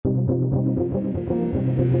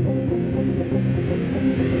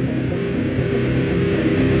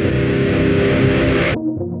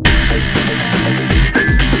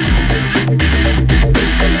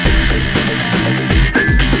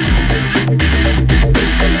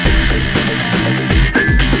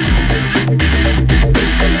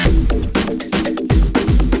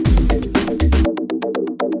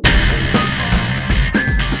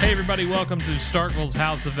Starkville's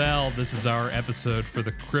House of L. This is our episode for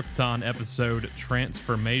the Krypton episode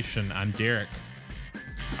Transformation. I'm Derek.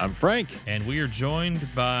 I'm Frank. And we are joined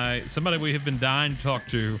by somebody we have been dying to talk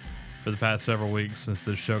to for the past several weeks since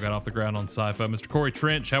this show got off the ground on Sci-Fi. Mr. Corey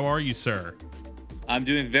Trench, how are you, sir? I'm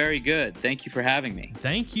doing very good. Thank you for having me.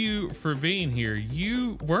 Thank you for being here.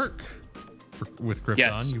 You work with Krypton.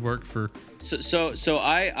 Yes. You work for... So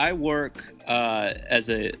I work as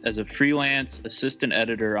a freelance assistant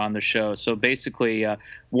editor on the show. So basically,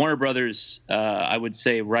 Warner Brothers, I would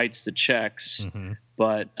say, writes the checks. Mm-hmm.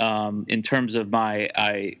 But in terms of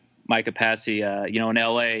my capacity, in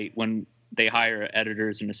LA, when they hire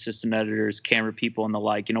editors and assistant editors, camera people, and the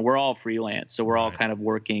like, we're all freelance. So we're all kind of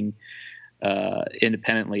working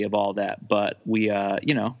independently of all that. But we,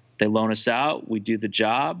 they loan us out, we do the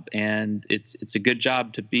job, and it's a good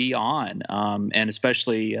job to be on. And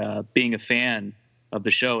especially being a fan of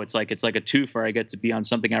the show, it's like a twofer. I get to be on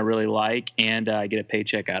something I really like, and I get a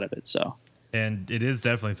paycheck out of it. So. And it is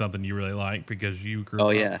definitely something you really like because you grew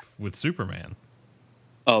up with Superman.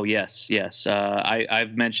 Oh, yes.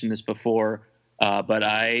 I've mentioned this before, but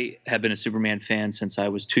I have been a Superman fan since I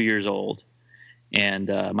was 2 years old. And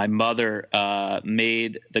my mother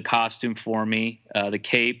made the costume for me, the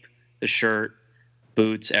cape, the shirt,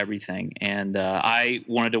 boots, everything. And I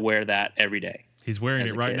wanted to wear that every day. He's wearing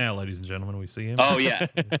it right now, ladies and gentlemen. We see him. Oh, yeah.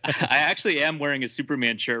 I actually am wearing a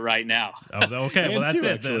Superman shirt right now. Oh, okay. Well,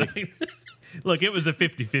 that's it. Look, it was a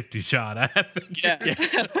 50-50 shot.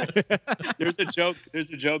 There's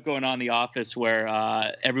a joke going on in the office where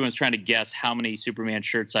everyone's trying to guess how many Superman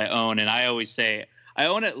shirts I own. And I always say I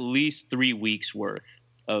own at least 3 weeks worth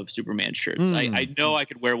of Superman shirts. I know I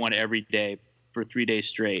could wear one every day for 3 days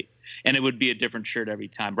straight, and it would be a different shirt every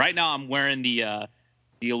time. Right now, I'm wearing the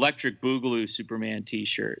Electric Boogaloo Superman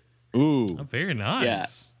T-shirt. Ooh, oh, very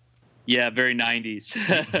nice. Yeah, very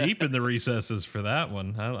 90s. Deep in the recesses for that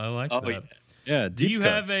one. I like that. Yeah. Do you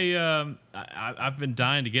have a? I've been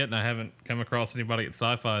dying to get, and I haven't come across anybody at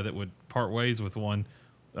Sci-Fi that would part ways with one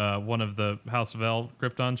of the House of L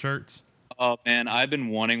Krypton shirts. Oh man, I've been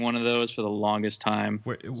wanting one of those for the longest time.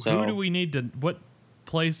 Who do we need to? What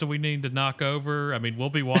place do we need to knock over? I mean, we'll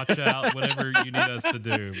be watch out whatever you need us to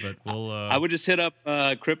do, but we'll. I would just hit up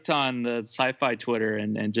Krypton, the Sci-Fi Twitter,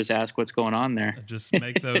 and just ask what's going on there. Just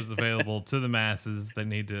make those available to the masses. They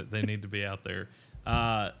need to be out there.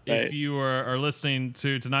 Right. If you are listening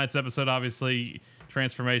to tonight's episode, obviously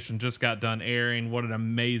Transformation just got done airing. What an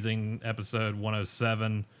amazing episode,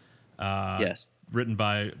 107. Yes. Written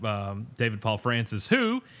by David Paul Francis,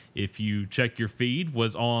 who, if you check your feed,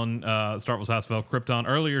 was on Starkville's House of L Krypton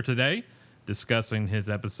earlier today, discussing his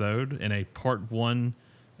episode in a part 1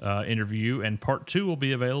 interview, and part 2 will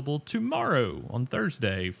be available tomorrow on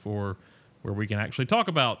Thursday for where we can actually talk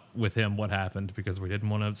about with him what happened, because we didn't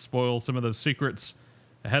want to spoil some of those secrets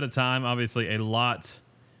ahead of time. Obviously, a lot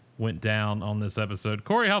went down on this episode.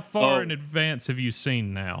 Corey, how far in advance have you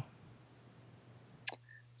seen now?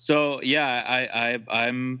 So yeah,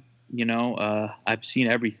 I'm I've seen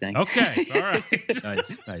everything. Okay, all right,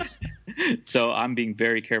 nice. So I'm being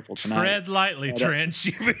very careful tonight. Tread lightly, Trench.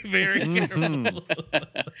 You be very careful.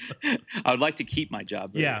 I would like to keep my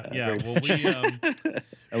job. Well,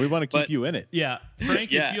 we want to keep you in it. Yeah,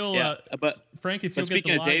 Frank. If you'll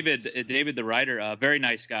speaking of David, the writer, very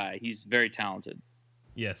nice guy. He's very talented.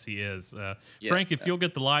 Yes, he is. Frank, if you'll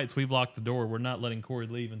get the lights, we've locked the door. We're not letting Corey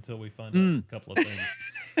leave until we find out a couple of things.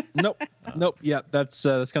 Nope. Yeah, that's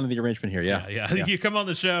kind of the arrangement here. Yeah. You come on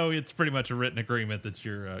the show, it's pretty much a written agreement that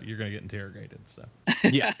you're going to get interrogated. So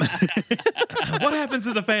yeah. What happens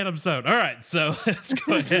in the Phantom Zone? All right, so let's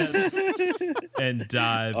go ahead and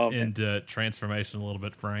dive into Transformation a little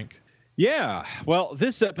bit, Frank. Yeah. Well,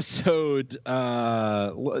 this episode,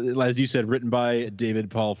 as you said, written by David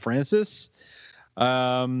Paul Francis.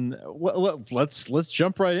 Let's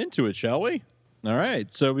jump right into it, shall we? All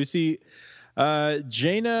right. So we see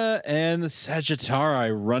Jaina and the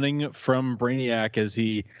Sagittari running from Brainiac as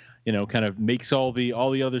he, kind of makes all the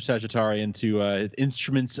other Sagittari into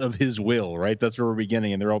instruments of his will. Right. That's where we're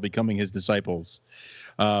beginning, and they're all becoming his disciples.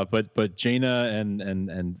 But Jaina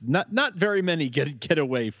and not very many get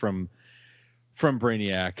away from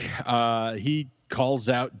Brainiac. He calls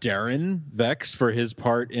out Darren Vex for his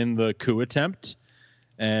part in the coup attempt.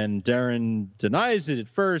 And Darren denies it at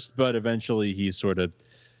first, but eventually he sort of,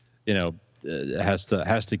 has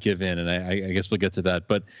to give in. And I guess we'll get to that.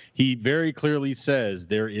 But he very clearly says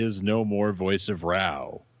there is no more voice of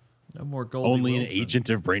Rao. No more Goldie Only Wilson. An agent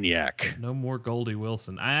of Brainiac. No more Goldie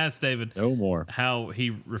Wilson. I asked David how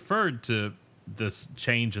he referred to this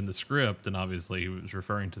change in the script, and obviously he was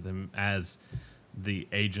referring to them as the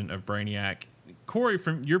agent of Brainiac. Corey,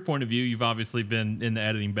 from your point of view, you've obviously been in the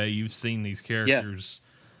editing bay. You've seen these characters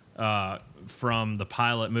from the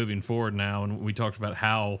pilot moving forward now, and we talked about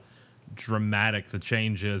how dramatic the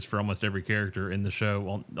change is for almost every character in the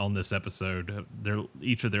show on this episode.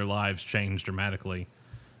 Each of their lives changed dramatically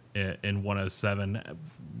in 107.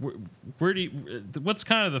 What's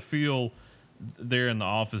kind of the feel there in the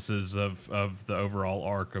offices of the overall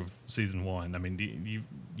arc of season 1? I mean,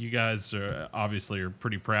 you guys are obviously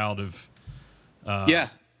pretty proud of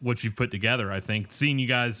what you've put together. I think seeing you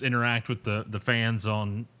guys interact with the fans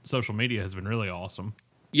on social media has been really awesome.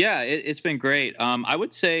 Yeah, it's been great. I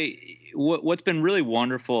would say what's been really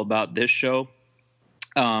wonderful about this show,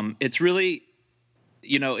 it's really,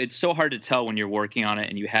 it's so hard to tell when you're working on it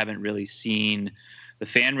and you haven't really seen the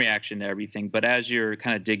fan reaction to everything. But as you're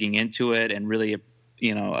kind of digging into it and really,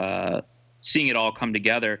 seeing it all come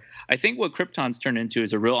together, I think what Krypton's turned into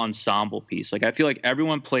is a real ensemble piece. Like, I feel like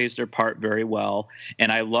everyone plays their part very well,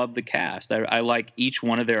 and I love the cast. I like each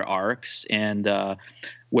one of their arcs and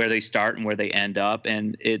where they start and where they end up,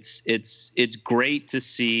 and it's great to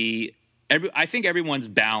see. I think everyone's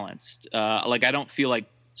balanced. Like, I don't feel like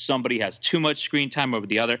somebody has too much screen time over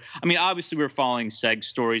the other. I mean, obviously we're following Seg's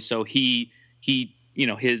story, so he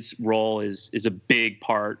his role is a big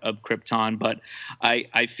part of Krypton, but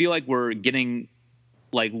I feel like we're getting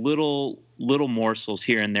like little morsels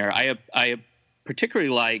here and there. I particularly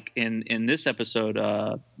like in this episode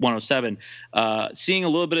 107, seeing a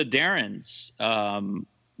little bit of Darren's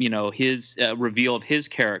his reveal of his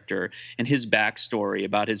character and his backstory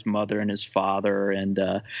about his mother and his father, and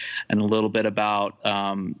a little bit about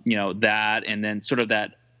that, and then sort of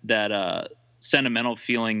that sentimental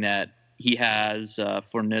feeling that he has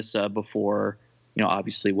for Nyssa before,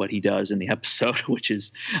 obviously what he does in the episode, which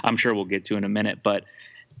is, I'm sure we'll get to in a minute. But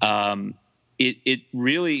it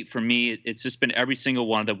really, for me, it's just been every single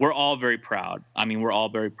one of them. We're all very proud. I mean, we're all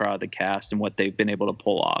very proud of the cast and what they've been able to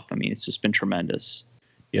pull off. I mean, it's just been tremendous.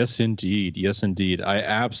 Yes, indeed. Yes, indeed. I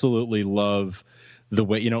absolutely love the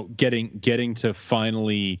way, getting to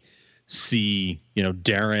finally see,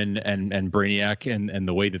 Darren and Brainiac and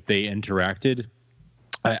the way that they interacted.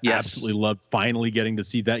 I absolutely love finally getting to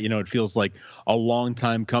see that. It feels like a long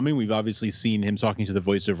time coming. We've obviously seen him talking to the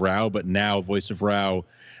voice of Rao, but now voice of Rao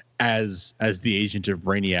as the agent of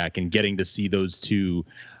Brainiac, and getting to see those two,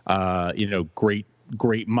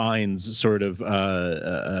 great minds sort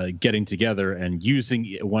of getting together and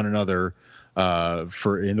using one another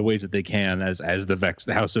for in the ways that they can, as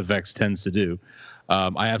the House of Vex tends to do.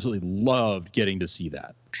 I absolutely loved getting to see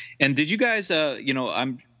that. And did you guys,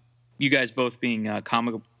 you guys both being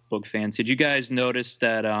comic book fans, did you guys notice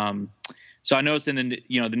that? So I noticed in the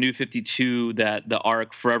New 52 that the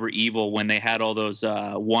arc Forever Evil, when they had all those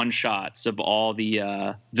one shots of all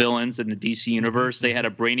the villains in the DC universe, they had a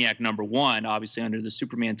Brainiac #1, obviously under the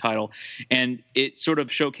Superman title, and it sort of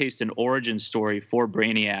showcased an origin story for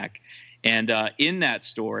Brainiac. And in that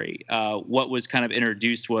story, what was kind of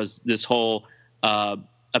introduced was this whole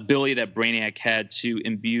ability that Brainiac had to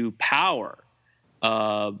imbue power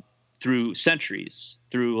through sentries,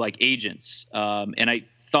 through like agents. And I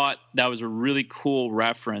thought that was a really cool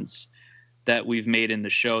reference that we've made in the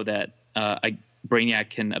show, that Brainiac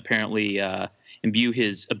can apparently imbue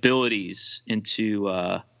his abilities into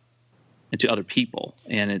other people.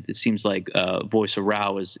 And it seems like Voice of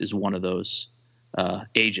Rao is one of those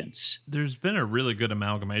agents. There's been a really good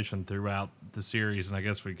amalgamation throughout the series, and I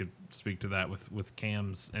guess we could speak to that with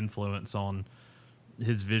Cam's influence on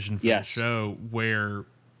his vision for the show, where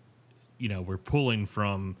we're pulling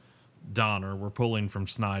from Donner, we're pulling from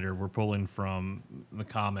Snyder, we're pulling from the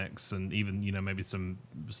comics, and even maybe some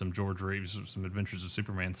George Reeves, some Adventures of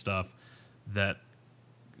Superman stuff that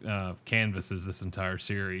canvases this entire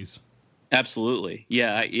series. Absolutely,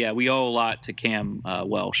 yeah. We owe a lot to Cam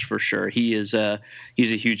Welsh for sure. He's a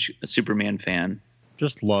huge Superman fan.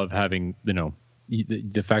 Just love having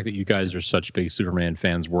the fact that you guys are such big Superman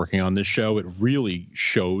fans working on this show. It really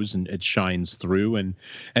shows and it shines through.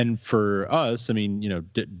 And for us, I mean,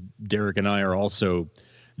 Derek and I are also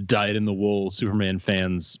dyed-in-the-wool Superman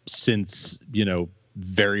fans since,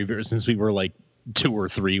 very, very, since we were like 2 or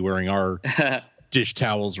 3 wearing our dish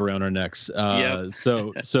towels around our necks.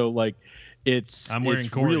 So like, I'm wearing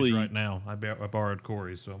Corey's really right now. I borrowed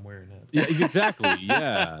Corey's, so I'm wearing it. Yeah, exactly.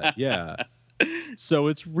 Yeah. So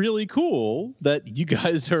it's really cool that you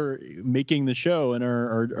guys are making the show and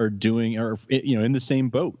are doing, in the same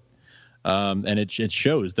boat. And it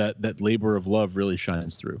shows that labor of love really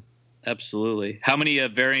shines through. Absolutely. How many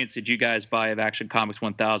variants did you guys buy of Action Comics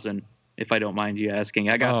 1000? if I don't mind you asking.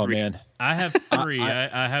 I got 3. Man. I have 3.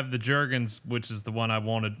 I have the Jurgens, which is the one I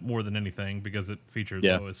wanted more than anything because it featured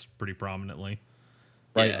Lois pretty prominently.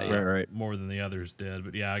 Right. More than the others did,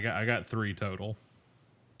 but yeah, I got 3 total.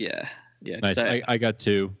 Yeah. Nice. I got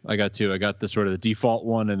 2. I got the sort of the default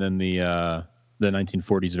one, and then the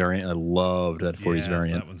 1940s variant. I loved that 40s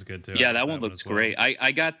variant. That one's good too. Yeah, that one looks great.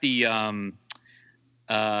 I got the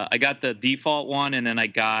default one, and then I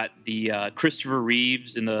got the Christopher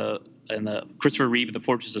Reeves in the Christopher Reeve in the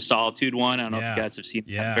Fortress of Solitude one. I don't know if you guys have seen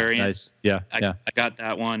that variant. Nice. Yeah. I got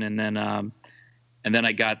that one, and then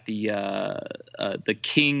I got the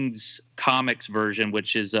King's Comics version,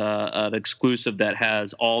 which is an exclusive that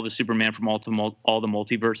has all the Superman from all the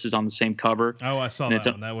multiverses on the same cover. Oh, I saw that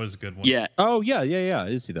one. That was a good one. Yeah. Oh, yeah. I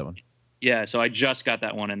did see that one. Yeah, so I just got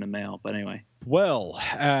that one in the mail. But anyway. Well,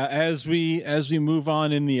 as we move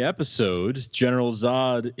on in the episode, General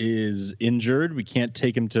Zod is injured. We can't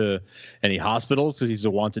take him to any hospitals because he's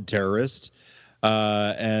a wanted terrorist.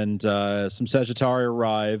 And some Sagittari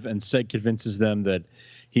arrive, and Seg convinces them that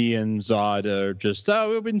he and Zod are just,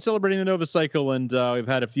 we've been celebrating the Nova Cycle, and we've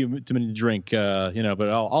had a few too many to drink, but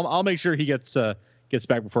I'll make sure he gets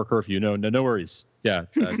back before curfew. No worries. Yeah.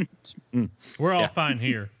 We're all fine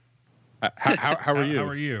here. How are you? How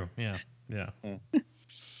are you? Yeah.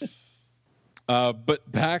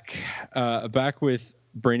 But back with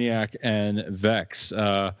Brainiac and Vex.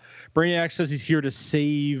 Brainiac says he's here to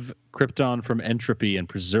save Krypton from entropy and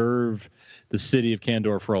preserve the city of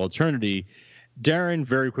Kandor for all eternity. Darren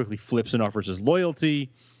very quickly flips and offers his loyalty.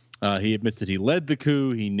 He admits that he led the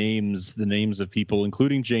coup. He names the names of people,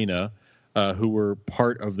 including Jaina, who were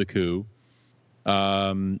part of the coup.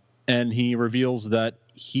 And he reveals that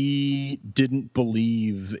he didn't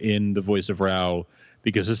believe in the voice of Rao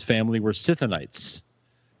because his family were Sithonites.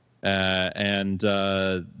 And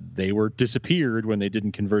they were disappeared when they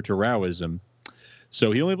didn't convert to Raoism.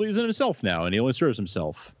 So he only believes in himself now, and he only serves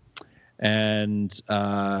himself. And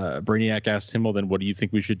Brainiac asks him, well, then what do you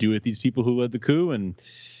think we should do with these people who led the coup? And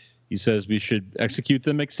he says we should execute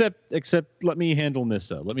them, except let me handle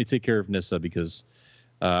Nyssa. Let me take care of Nyssa because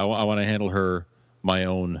I want to handle her my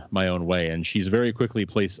own way. And she's very quickly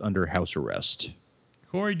placed under house arrest.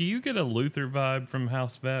 Corey, do you get a Luther vibe from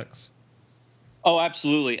House Vex? Oh,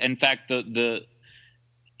 absolutely. In fact,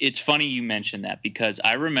 it's funny you mentioned that because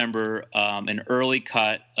I remember an early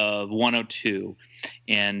cut of 102,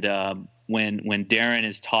 and when Darren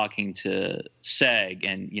is talking to Seg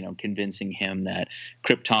and convincing him that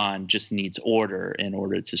Krypton just needs order in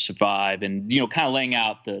order to survive, and kind of laying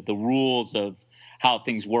out the rules of how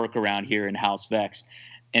things work around here in House Vex,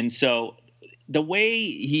 and so. The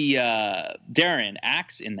way Darren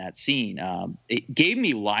acts in that scene, it gave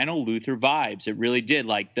me Lionel Luthor vibes. It really did.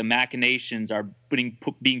 Like the machinations are being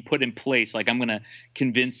put in place. Like I'm going to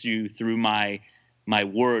convince you through my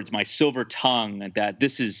words, my silver tongue, that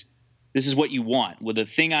this is what you want. Well, the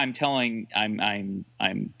thing I'm talking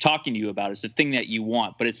to you about is the thing that you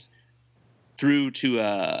want, but it's through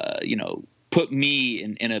to put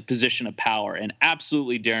me in a position of power. And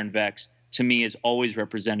absolutely, Darren Vex to me has always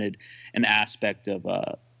represented an aspect of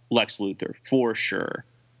Lex Luthor for sure.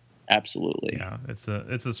 Absolutely. Yeah, it's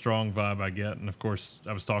a strong vibe I get. And of course,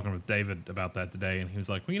 I was talking with David about that today, and he was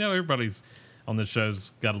like, well, everybody's on this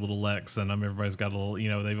show's got a little Lex, and everybody's got a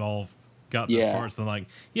little, they've all got those parts. And like,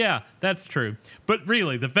 yeah, that's true. But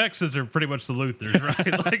really, the Vexes are pretty much the Luthors,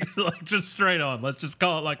 right? like just straight on. Let's just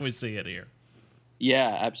call it like we see it here.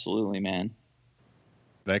 Yeah, absolutely, man.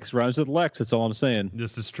 Vex rhymes with Lex. That's all I'm saying.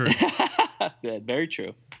 This is true. Yeah, very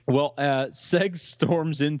true. Well, Seg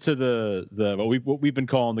storms into what we've been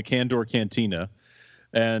calling the Kandor Cantina,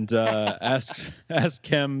 and asks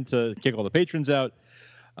Kem to kick all the patrons out.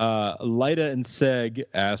 Lyta and Seg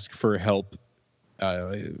ask for help,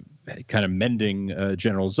 kind of mending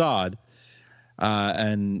General Zod,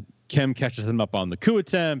 and Kem catches them up on the coup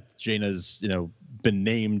attempt. Jaina's been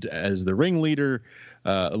named as the ringleader.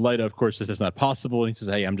 Lyta, of course, says that's not possible, and he says,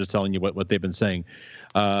 "Hey, I'm just telling you what they've been saying."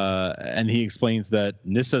 And he explains that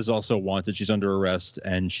Nyssa is also wanted. She's under arrest,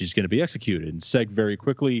 and she's going to be executed. And Seg very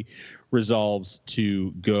quickly resolves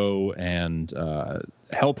to go and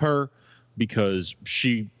help her because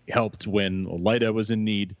she helped when Lyta was in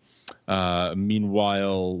need.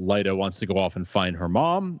 Meanwhile, Lyta wants to go off and find her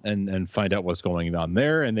mom and find out what's going on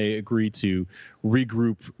there. And they agree to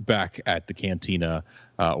regroup back at the cantina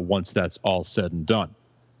once that's all said and done.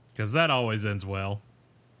 Because that always ends well.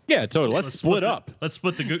 Yeah, totally. Let's split up. Let's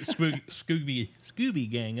split the Scooby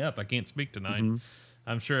gang up. I can't speak tonight. Mm-hmm.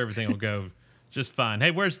 I'm sure everything will go just fine.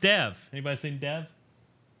 Hey, where's Dev? Anybody seen Dev?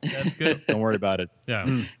 Dev's good. Don't worry about it.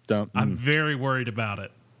 Yeah. Don't. I'm very worried about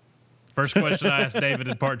it. First question I asked David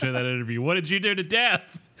in part 2 of that interview: what did you do to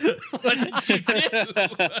Death? What did you do?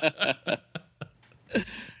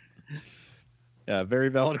 Yeah, very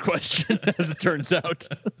valid question, as it turns out.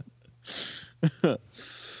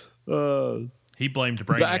 He blamed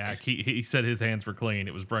Brainiac. He said his hands were clean.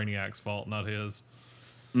 It was Brainiac's fault, not his.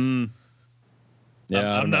 Yeah,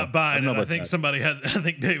 I'm not buying it. I think that. I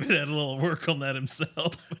think David had a little work on that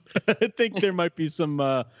himself. I think there might be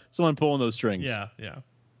someone pulling those strings. Yeah.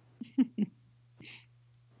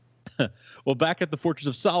 Well, back at the Fortress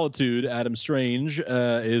of Solitude, Adam Strange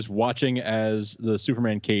is watching as the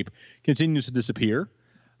Superman cape continues to disappear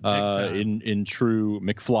in true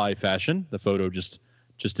McFly fashion. The photo just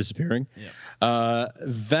disappearing. Yeah.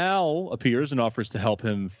 Val appears and offers to help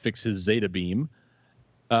him fix his Zeta beam.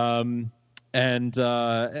 And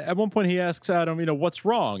at one point he asks Adam, what's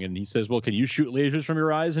wrong? And he says, well, can you shoot lasers from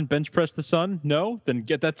your eyes and bench press the sun? No? Then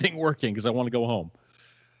get that thing working because I want to go home.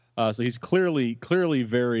 So he's clearly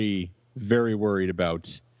very, very worried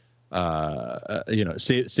about,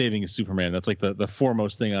 saving Superman. That's like the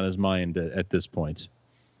foremost thing on his mind at this point.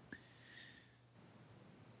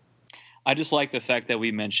 I just like the fact that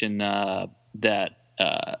we mentioned that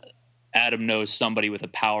Adam knows somebody with a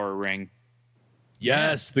power ring.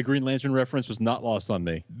 Yes, the Green Lantern reference was not lost on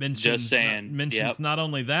me. Just saying. Mentions not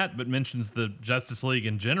only that, but mentions the Justice League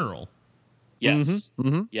in general. Yes.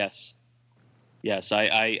 Mm-hmm. Yes.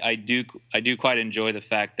 I do quite enjoy the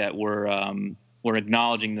fact that we're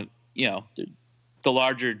acknowledging the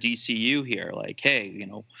larger DCU here. Like, hey,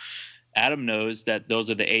 Adam knows that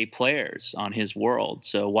those are the A players on his world,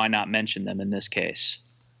 so why not mention them in this case?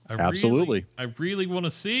 Absolutely. I really want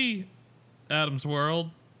to see Adam's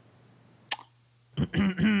world.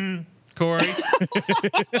 Corey.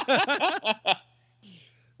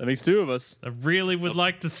 That makes two of us. I really would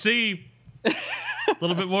like to see a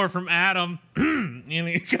little bit more from Adam.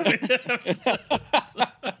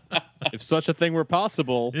 If such a thing were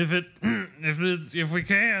possible. If we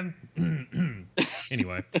can.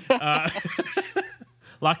 Anyway.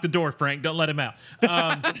 Lock the door, Frank. Don't let him out.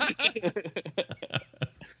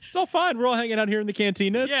 It's all fine. We're all hanging out here in the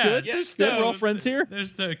cantina. It's good. We're all friends here.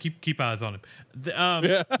 There's keep eyes on him.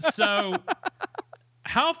 So,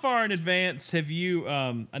 how far in advance have you?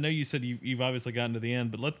 I know you said you've obviously gotten to the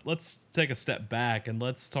end, but let's take a step back and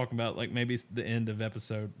let's talk about like maybe the end of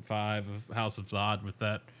episode 5 of House of Zod with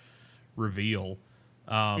that reveal.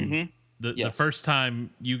 The first time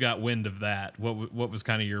you got wind of that, what was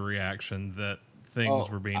kind of your reaction that things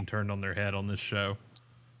were being turned on their head on this show?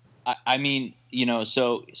 I mean,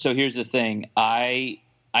 so here's the thing. I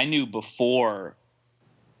knew before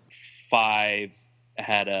 5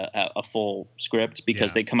 had a full script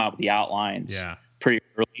because they come out with the outlines pretty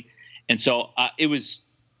early. And so it was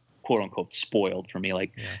quote unquote spoiled for me.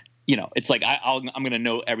 Like, it's like I'm going to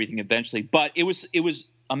know everything eventually, but it was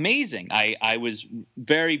amazing. I was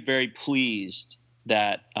very, very pleased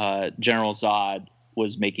that General Zod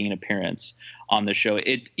was making an appearance on the show.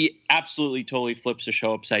 It absolutely totally flips the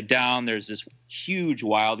show upside down. There's this huge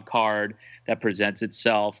wild card that presents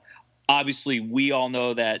itself. Obviously, we all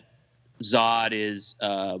know that Zod is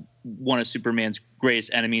one of Superman's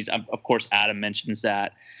greatest enemies. Of course, Adam mentions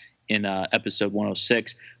that in episode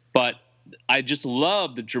 106. But I just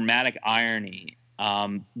love the dramatic irony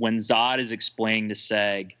when Zod is explaining to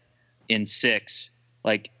Seg in 6,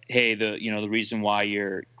 like, hey, the reason why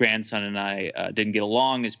your grandson and I didn't get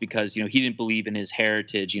along is because, he didn't believe in his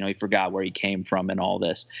heritage. He forgot where he came from and all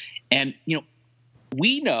this. And,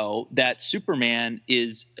 we know that Superman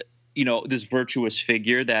is, this virtuous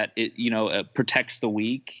figure that, protects the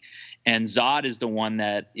weak. And Zod is the one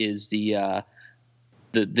that is the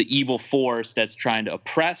evil force that's trying to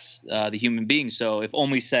oppress the human being. So if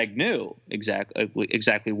only Seg knew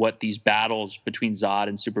exactly what these battles between Zod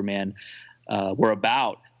and Superman were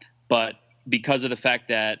about. But because of the fact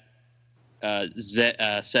that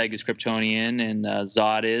Seg is Kryptonian and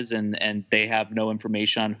Zod is, and they have no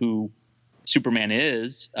information on who Superman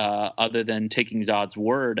is other than taking Zod's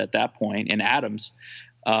word at that point and Adam's,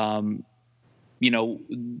 they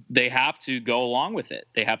have to go along with it.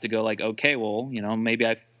 They have to go like, okay, well, maybe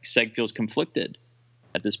Seg feels conflicted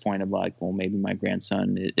at this point of like, well, maybe my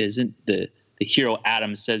grandson isn't the hero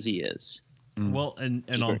Adam says he is. Well, and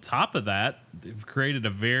on top of that, they've created a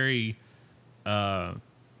very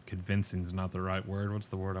convincing is not the right word. What's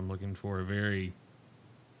the word I'm looking for?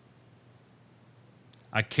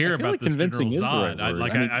 I care about this General Zod.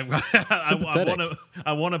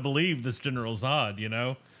 I want to believe this General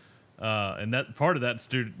Zod, and that part of that's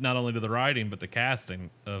due not only to the writing but the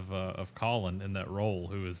casting of Colin in that role,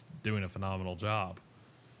 who is doing a phenomenal job.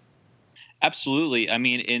 Absolutely. I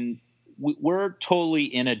mean, we're totally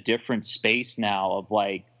in a different space now of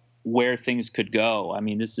like where things could go. I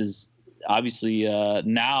mean, this is obviously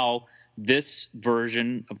now this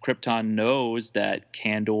version of Krypton knows that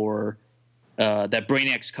Kandor, that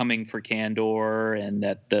Brainiac's coming for Kandor, and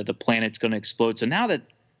that the planet's going to explode. So now that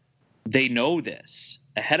they know this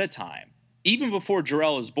ahead of time, even before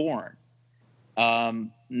Jor-El is born,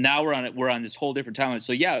 now we're on this whole different timeline.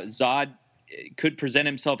 So yeah, Zod could present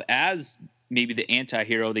himself as maybe the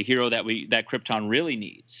anti-hero, the hero that Krypton really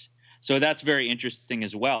needs. So that's very interesting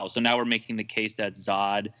as well. So now we're making the case that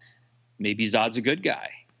maybe Zod's a good guy.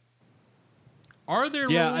 Are there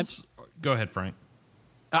rules? Go ahead, Frank.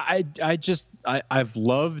 I've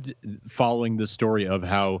loved following the story of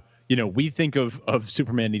how, we think of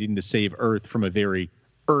Superman needing to save Earth from a very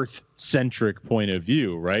Earth-centric point of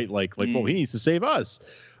view, right? Like, well, he needs to save us.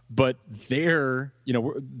 But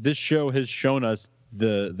this show has shown us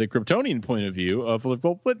the Kryptonian point of view of like,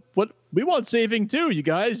 well, what we want saving too, you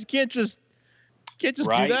guys. You can't just do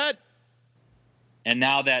that. And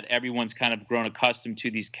now that everyone's kind of grown accustomed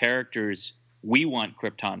to these characters, we want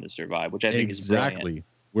Krypton to survive, which I think is brilliant.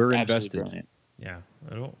 We're Absolutely invested. Brilliant. Yeah,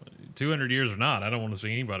 200 years or not, I don't want to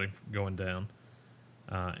see anybody going down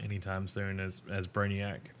anytime soon as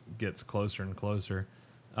Brainiac gets closer and closer.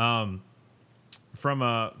 From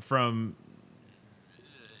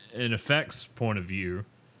an effects point of view,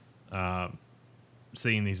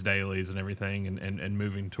 seeing these dailies and everything and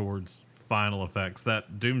moving towards final effects,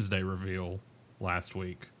 that Doomsday reveal last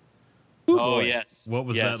week. Oh, yes. What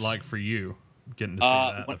was that like for you, getting to see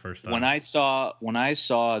that the first time? When I saw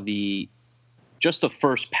just the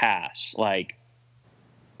first pass, like,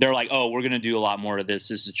 they're like, oh, we're going to do a lot more of this.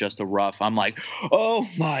 This is just a rough. I'm like, oh,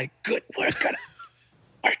 my good. We're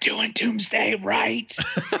doing Doomsday, right?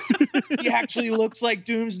 He actually looks like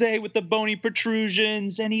Doomsday with the bony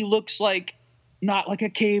protrusions, and he looks like not like a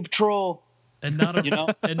cave troll. And not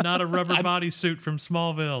a and not a rubber bodysuit from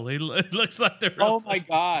Smallville. It looks like they're. Oh my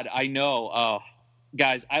God, I know. Oh,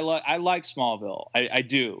 guys, I like Smallville. I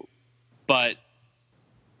do, but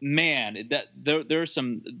man, there's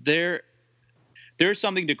something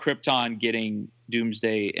to Krypton getting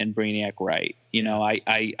Doomsday and Brainiac right.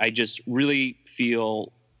 I just really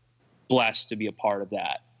feel blessed to be a part of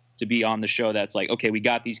that, to be on the show that's like, okay, we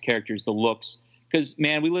got these characters, the looks, because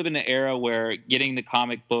man, we live in an era where getting the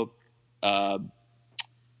comic book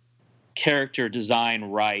character design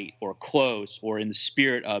right or close or in the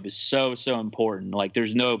spirit of is so important. Like,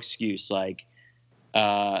 there's no excuse. Like,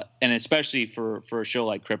 and especially for a show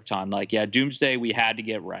like Krypton, like, yeah, Doomsday we had to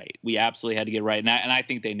get right. We absolutely had to get right, and I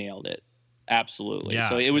think they nailed it. Absolutely. Yeah,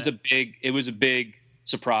 so it was a big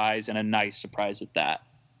surprise, and a nice surprise at that.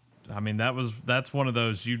 I mean, that's one of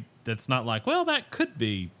those that's not like, well, that could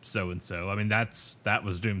be so and so. I mean, that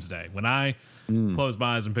was Doomsday. When I close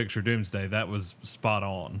my eyes and picture Doomsday, that was spot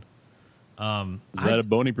on. Is that a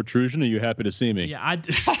bony protrusion? Or are you happy to see me? Yeah,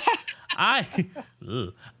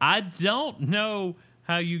 I don't know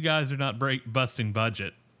how you guys are not busting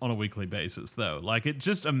budget on a weekly basis, though. Like, it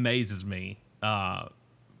just amazes me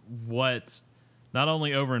what, not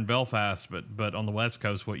only over in Belfast, but on the West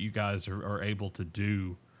Coast, what you guys are able to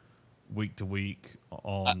do week to week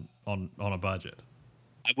on a budget.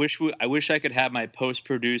 I wish I could have my post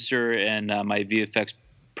producer and my VFX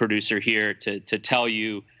producer here to tell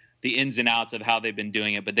you the ins and outs of how they've been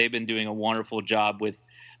doing it, but they've been doing a wonderful job with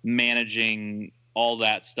managing all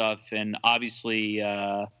that stuff. And obviously,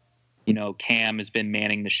 Cam has been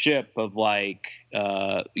manning the ship of like,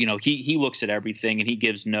 he looks at everything and he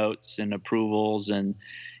gives notes and approvals. And,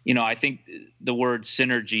 I think the word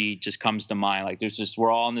synergy just comes to mind. Like,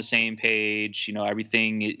 we're all on the same page,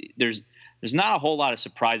 everything. There's not a whole lot of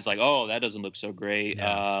surprises like, oh, that doesn't look so great.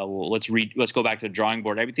 Yeah. Let's go back to the drawing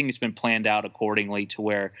board. Everything has been planned out accordingly to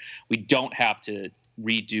where we don't have to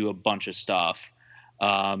redo a bunch of stuff.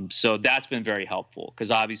 So that's been very helpful, because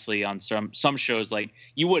obviously on some shows, like,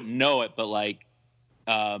 you wouldn't know it, but like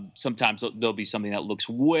sometimes there'll be something that looks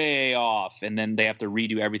way off, and then they have to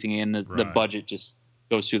redo everything, and the budget just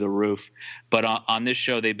goes through the roof. But on this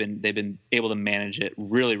show, they've been able to manage it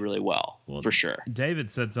really, really well, for sure.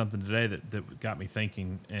 David said something today that got me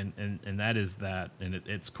thinking, and that is that, and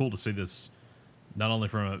it's cool to see this not only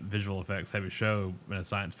from a visual effects heavy show and a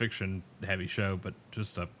science fiction heavy show, but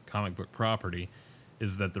just a comic book property,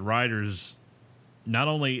 is that the writers, not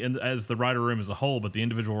only as the writer room as a whole, but the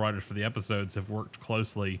individual writers for the episodes have worked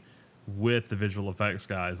closely with the visual effects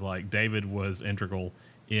guys. Like, David was integral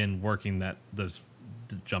in working those.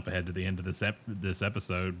 To jump ahead to the end of this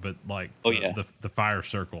episode, but like the fire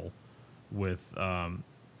circle with the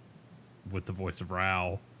voice of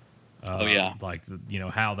Rao, Like,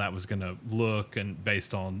 how that was going to look, and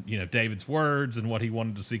based on, David's words and what he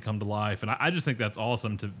wanted to see come to life. And I just think that's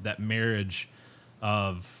awesome, that marriage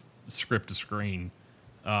of script to screen,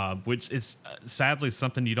 which is sadly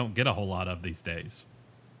something you don't get a whole lot of these days.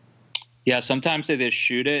 Yeah, sometimes they just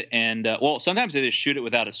shoot it, and sometimes they just shoot it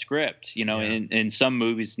without a script. In some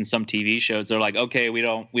movies and some TV shows, they're like, okay, we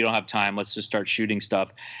don't have time. Let's just start shooting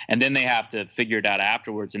stuff, and then they have to figure it out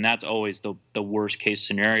afterwards, and that's always the worst case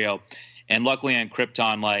scenario. And luckily on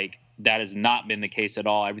Krypton, like, that has not been the case at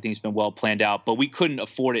all. Everything's been well planned out, but we couldn't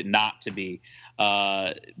afford it not to be,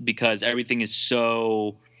 because everything is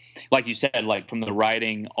so, like you said, like from the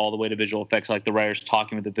writing all the way to visual effects, like the writers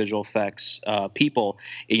talking with the visual effects people,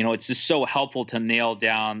 it's just so helpful to nail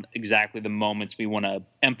down exactly the moments we want to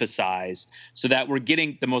emphasize so that we're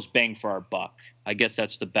getting the most bang for our buck. I guess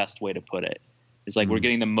that's the best way to put it. It's like we're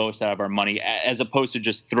getting the most out of our money, as opposed to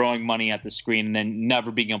just throwing money at the screen and then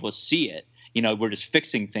never being able to see it. We're just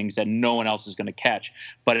fixing things that no one else is going to catch.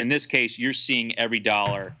 But in this case, you're seeing every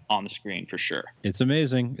dollar on the screen for sure. It's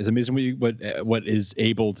amazing. It's amazing what is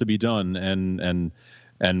able to be done, and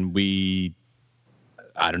we,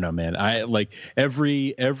 I don't know, man. I like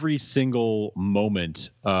every single moment.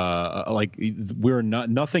 Like,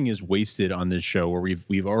 nothing is wasted on this show. Where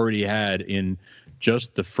we've already had in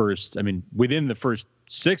just the first. I mean, within the first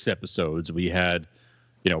 6 episodes, we had,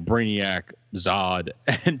 Brainiac, Zod,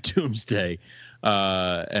 and Doomsday,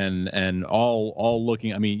 and all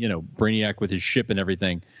looking. I mean, Brainiac with his ship and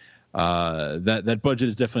everything. That budget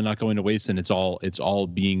is definitely not going to waste, and it's all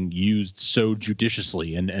being used so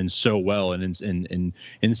judiciously and so well, and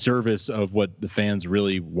in service of what the fans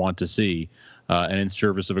really want to see, and in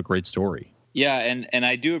service of a great story. Yeah, and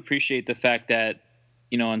I do appreciate the fact that,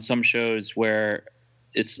 on some shows where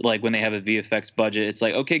it's like when they have a VFX budget, it's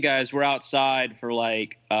like, okay, guys, we're outside for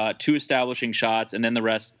like 2 establishing shots, and then the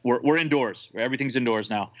rest we're indoors. Everything's indoors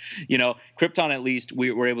now. Krypton, at least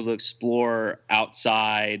we were able to explore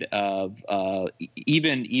outside of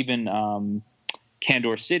even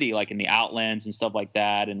Kandor City, like in the Outlands and stuff like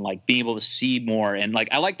that, and like being able to see more. And like,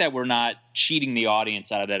 I like that we're not cheating the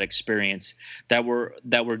audience out of that experience, that we're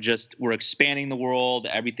expanding the world,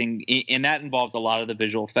 everything. And that involves a lot of the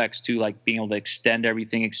visual effects too, like being able to extend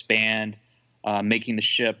everything, expand, making the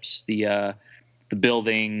ships, the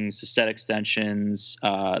buildings, the set extensions,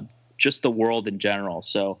 just the world in general.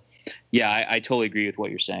 So yeah, I totally agree with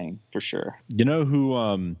what you're saying for sure.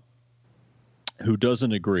 Who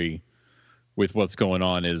doesn't agree with what's going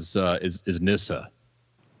on is Nyssa.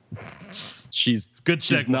 She's good.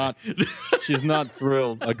 She's not. She's not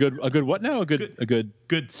thrilled. A good what now? A good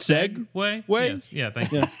segue. Yes. Yeah.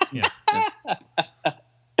 Thank you. Yeah.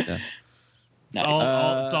 Yeah. Nice.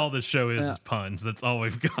 It's all this show is puns. That's all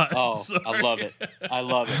we've got. Oh, Sorry. I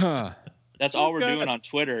love it. That's all we're doing on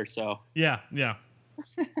Twitter. So yeah.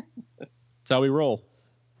 That's how we roll.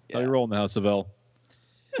 Yeah. How we roll in the House of L.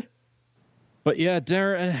 But yeah,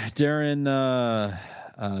 Darren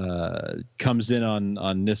comes in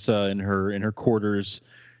on Nyssa in her quarters.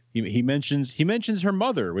 He mentions her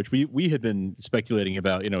mother, which we had been speculating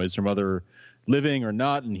about. Is her mother living or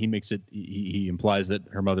not? And he implies that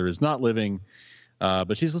her mother is not living,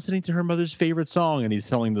 but she's listening to her mother's favorite song, and he's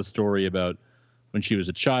telling the story about when she was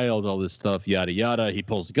a child, all this stuff, yada yada. He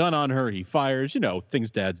pulls a gun on her, he fires,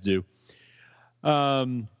 things dads do.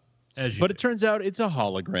 But it turns out it's a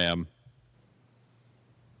hologram.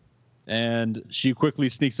 And she quickly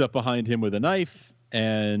sneaks up behind him with a knife,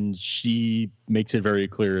 and she makes it very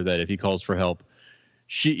clear that if he calls for help,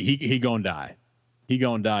 he gonna die. He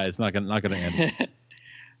gonna die. It's not gonna end.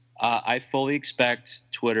 I fully expect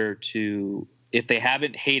Twitter to, if they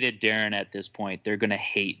haven't hated Darren at this point, they're gonna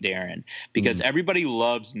hate Darren, because everybody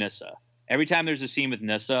loves Nyssa. Every time there's a scene with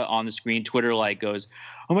Nyssa on the screen, Twitter like goes,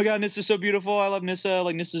 "Oh my God, Nyssa's so beautiful. I love Nyssa.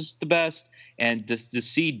 Like, Nyssa's the best." And to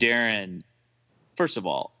see Darren. First of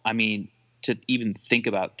all, I mean, to even think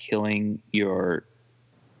about killing your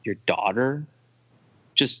daughter,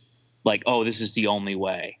 just like, oh, this is the only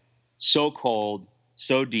way. So cold,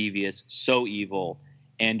 so devious, so evil,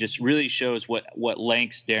 and just really shows what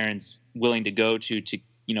lengths Darren's willing to go to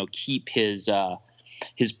keep his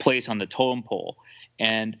place on the totem pole.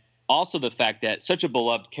 And also the fact that such a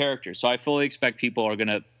beloved character. So I fully expect people are going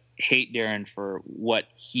to hate Darren for what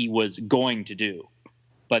he was going to do.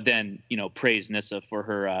 But then, praise Nyssa for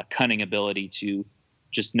her cunning ability to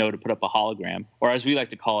just know to put up a hologram, or as we like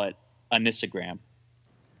to call it, a Nyssagram.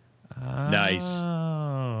 Nice.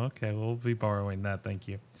 Oh, okay. We'll be borrowing that. Thank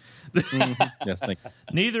you. Yes, thank you.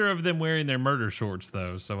 Neither of them wearing their murder shorts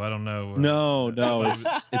though, so I don't know. No,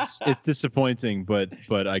 it's disappointing, but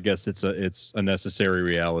I guess it's a necessary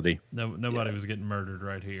reality. Nobody was getting murdered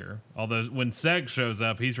right here. Although when Seg shows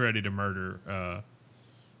up, he's ready to murder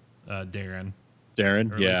Darren.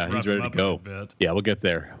 Darren, Or at yeah, least rough he's ready him to up a go. good bit. Yeah, we'll get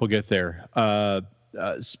there.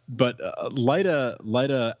 But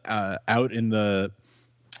Lyta out in the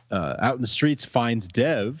streets finds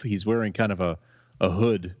Dev. He's wearing kind of a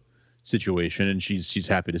hood situation, and she's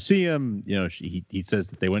happy to see him. You know, he says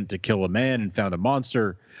that they went to kill a man and found a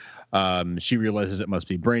monster. She realizes it must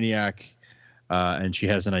be Brainiac, and she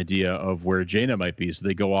has an idea of where Jaina might be. So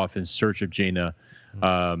they go off in search of Jaina.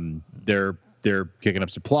 They're kicking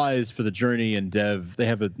up supplies for the journey, and Dev, they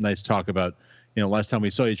have a nice talk about, you know, last time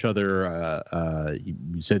we saw each other,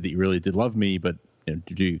 you said that you really did love me, but you know,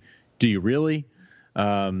 do you really?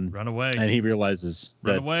 Run away. And he realizes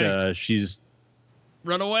that she's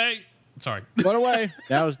Run away. Sorry. run away.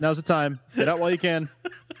 Now's the time. Get out while you can.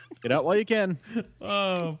 Get out while you can.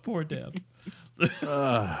 Oh, poor Dev.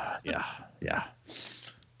 Yeah.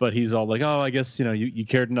 But he's all like, oh, I guess, you know, you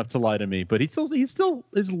cared enough to lie to me. But he still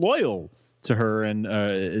is loyal to her, and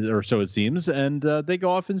or so it seems. And they go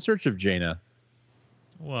off in search of Jaina.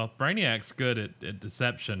 Well, Brainiac's good at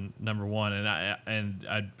deception, number one, and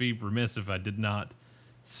I'd be remiss if I did not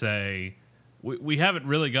say we haven't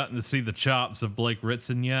really gotten to see the chops of Blake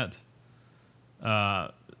Ritson yet,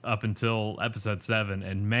 up until episode 7,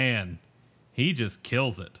 and man, he just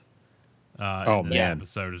kills it. In this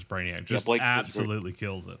episode as Brainiac, just absolutely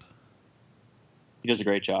kills it. He does a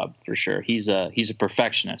great job for sure. He's a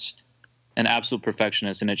perfectionist, an absolute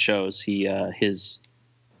perfectionist, and it shows.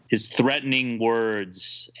 His threatening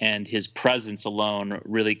words and his presence alone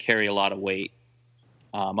really carry a lot of weight,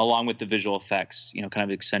 along with the visual effects, you know,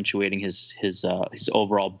 kind of accentuating his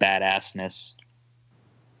overall badassness.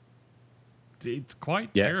 It's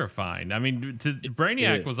quite terrifying. I mean,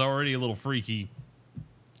 Brainiac was already a little freaky,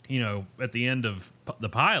 you know, at the end of the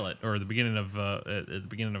pilot or the beginning of at the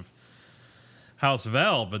beginning of House of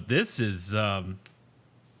L, but this is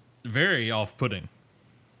very off-putting.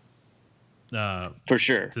 For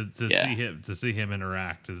sure. To see him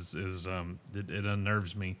interact is it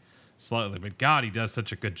unnerves me slightly. But God, he does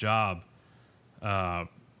such a good job.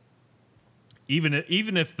 Even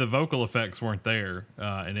if the vocal effects weren't there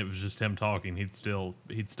and it was just him talking, he'd still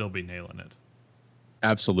be nailing it.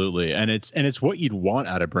 Absolutely, and it's what you'd want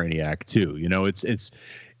out of Brainiac too. You know, it's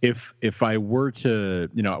if I were to,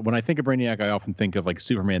 you know, when I think of Brainiac, I often think of like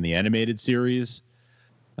Superman the animated series.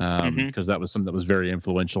 Because that was something that was very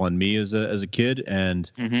influential on me as a kid, and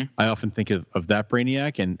I often think of that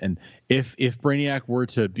Brainiac, and if Brainiac were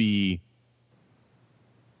to be,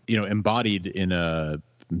 you know, embodied in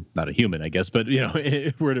not a human, I guess, but you know,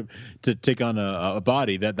 if we're to take on a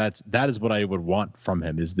body, that is what I would want from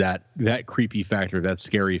him, is that creepy factor, that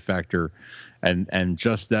scary factor, and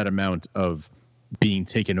just that amount of being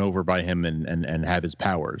taken over by him and have his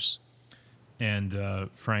powers. And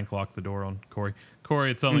Frank locked the door on Corey.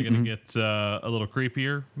 Corey, it's only going to get a little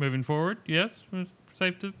creepier moving forward. Yes,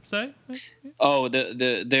 safe to say. Oh,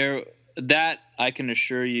 that I can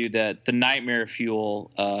assure you that the nightmare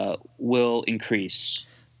fuel will increase.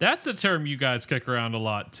 That's a term you guys kick around a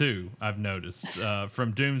lot too. I've noticed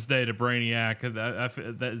from Doomsday to Brainiac.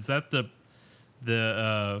 Is that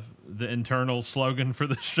the internal slogan for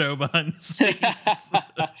the show behind the scenes?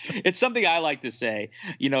 It's something I like to say,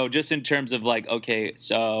 you know, just in terms of like, okay,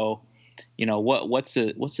 so, you know, what's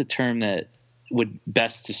the term that would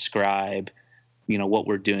best describe, you know, what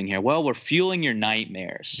we're doing here? Well, we're fueling your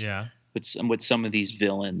nightmares. Yeah. With some of these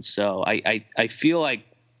villains. So I feel like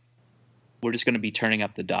we're just going to be turning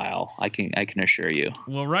up the dial. I can assure you.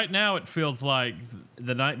 Well, right now it feels like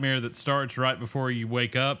the nightmare that starts right before you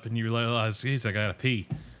wake up and you realize, geez, I gotta pee.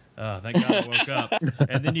 Thank God I woke up.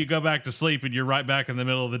 And then you go back to sleep and you're right back in the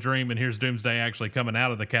middle of the dream, and here's Doomsday actually coming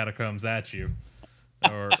out of the catacombs at you,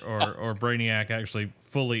 or Brainiac actually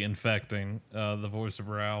fully infecting the voice of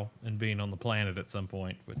Rao and being on the planet at some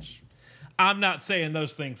point. Which I'm not saying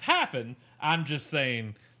those things happen. I'm just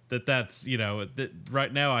saying that's, you know, that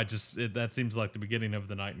right now that seems like the beginning of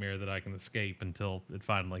the nightmare that I can escape until it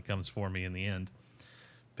finally comes for me in the end.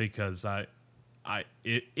 Because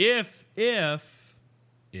if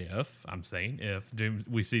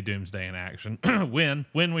we see Doomsday in action,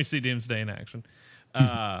 when we see Doomsday in action,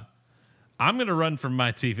 I'm gonna run from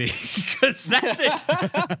my TV because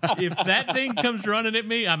if that thing comes running at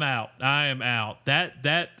me, I'm out. I am out.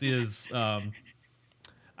 That is.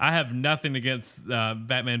 I have nothing against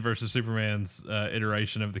Batman versus Superman's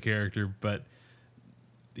iteration of the character, but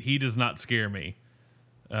he does not scare me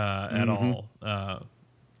at all.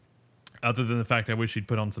 other than the fact I wish he'd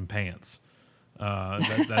put on some pants.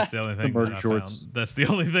 That's the only thing murder that I shorts. found. That's the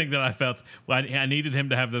only thing that I felt. Well, I needed him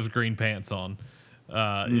to have those green pants on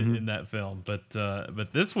in that film. But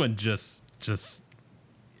this one just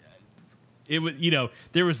it was,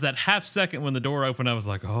 there was that half second when the door opened. I was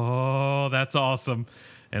like, oh, that's awesome.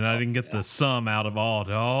 And I didn't get the sum out of all.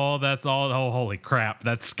 Oh, that's all. Oh, holy crap.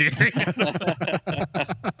 That's scary.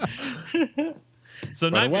 So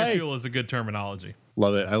nightmare fuel is a good terminology.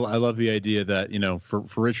 Love it. I love the idea that, for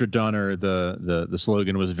Richard Donner, the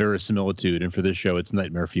slogan was verisimilitude. And for this show, it's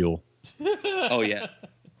nightmare fuel. Oh, yeah.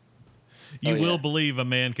 You will believe a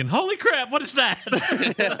man can. Holy crap. What is that?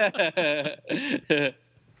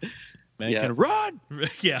 Man can run.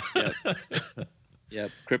 Yeah.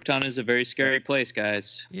 Yep. Krypton is a very scary place,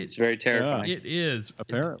 guys. It's very terrifying. It is.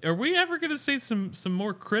 Apparently. Are we ever going to see some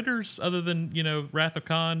more critters other than, Wrath of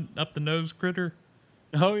Khan, up the nose critter?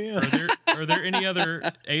 Oh, yeah. Are there any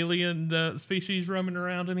other alien species roaming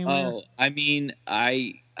around anywhere? Oh, I mean,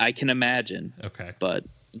 I can imagine. Okay. But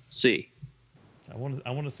see. I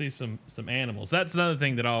want to see some animals. That's another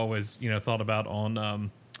thing that I always, thought about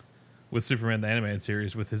on with Superman the Animated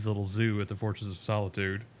Series, with his little zoo at the Fortress of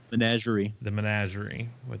Solitude. Menagerie. The menagerie.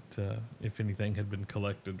 What if anything had been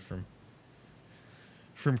collected from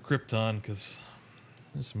Krypton, because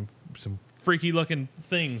there's some freaky looking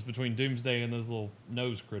things between Doomsday and those little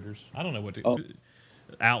nose critters. I don't know what to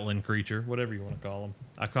outland creature, whatever you want to call them.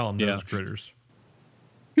 I call them nose critters.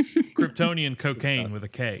 Kryptonian cocaine with a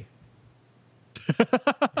K.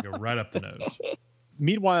 Go right up the nose.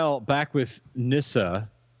 Meanwhile, back with Nyssa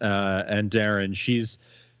and Darren,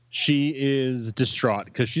 she is distraught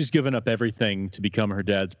because she's given up everything to become her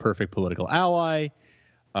dad's perfect political ally.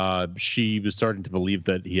 She was starting to believe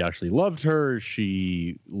that he actually loved her.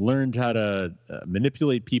 She learned how to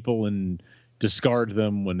manipulate people and discard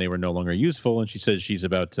them when they were no longer useful. And she says she's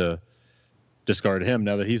about to discard him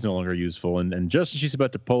now that he's no longer useful. And just as she's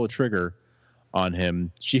about to pull a trigger on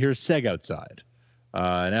him, she hears Seg outside.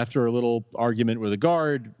 And after a little argument with a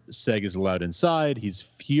guard, Seg is allowed inside. He's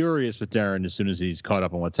furious with Darren as soon as he's caught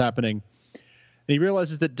up on what's happening. And he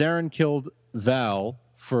realizes that Darren killed Val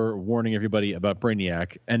for warning everybody about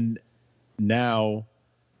Brainiac, and now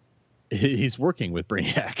he's working with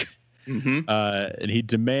Brainiac. Mm-hmm. And he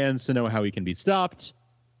demands to know how he can be stopped.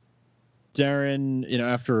 Darren,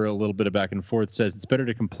 after a little bit of back and forth, says it's better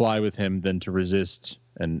to comply with him than to resist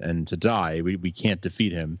and to die. We can't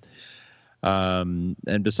defeat him.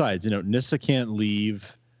 And besides, Nyssa can't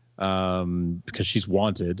leave because she's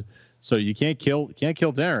wanted. So you can't kill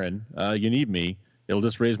Darren. You need me. It'll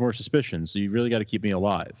just raise more suspicion. So you really got to keep me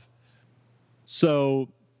alive. So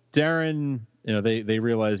Darren, they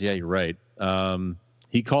realize, yeah, you're right.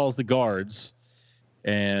 He calls the guards,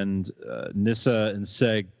 and Nyssa and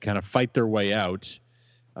Seg kind of fight their way out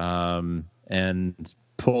and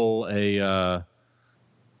pull a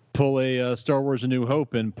Star Wars: A New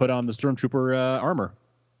Hope and put on the Stormtrooper armor.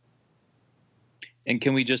 And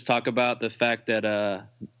can we just talk about the fact that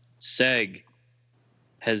Seg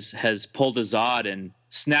has pulled a Zod and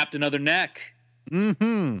snapped another neck?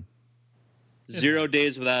 Mm-hmm. 0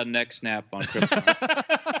 days without a neck snap on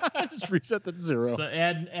Krypton. Just reset that to 0. So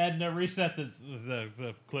reset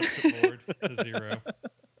the clipboard to 0.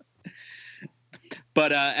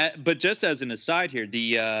 But just as an aside here,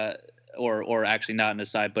 or actually not an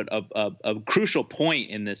aside, but a crucial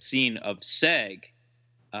point in this scene of Seg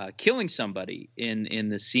killing somebody in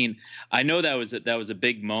the scene. I know that was a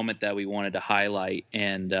big moment that we wanted to highlight,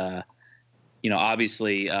 and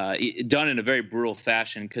obviously done in a very brutal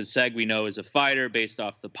fashion, because Seg, we know, is a fighter based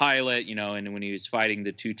off the pilot, and when he was fighting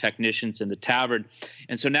the two technicians in the tavern.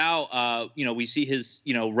 And so now we see his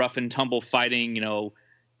rough and tumble fighting,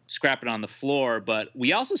 scrapping on the floor, but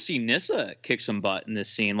we also see Nyssa kick some butt in this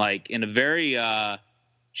scene, like in a very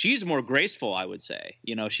she's more graceful, I would say.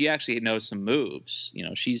 She actually knows some moves.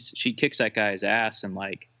 She kicks that guy's ass in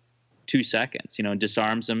like 2 seconds, and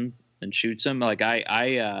disarms him and shoots him. Like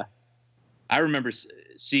I remember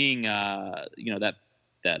seeing that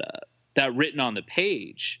written on the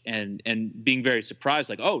page and being very surprised,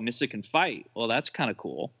 like, oh, Nyssa can fight. Well, that's kind of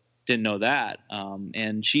cool. Didn't know that.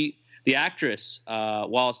 And the actress,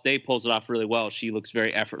 Wallace Day, pulls it off really well. She looks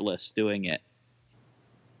very effortless doing it.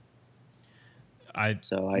 Not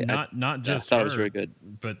just thought her, it was very good,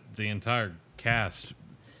 but the entire cast.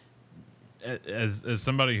 As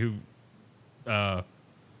somebody who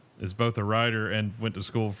is both a writer and went to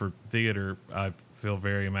school for theater, I feel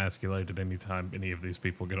very emasculated anytime any of these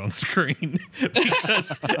people get on screen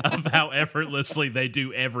because of how effortlessly they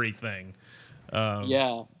do everything.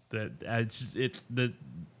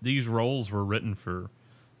 These roles were written for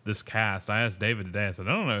this cast. I asked David today. I said,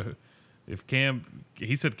 I don't know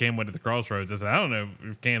he said Cam went to the crossroads. I said, I don't know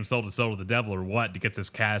if Cam sold his soul to the devil or what to get this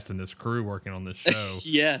cast and this crew working on this show.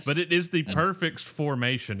 Yes. But it is the perfect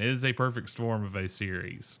formation. It is a perfect storm of a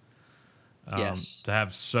series. Yes. To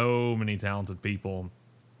have so many talented people,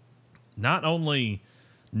 not only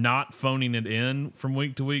not phoning it in from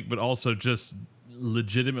week to week, but also just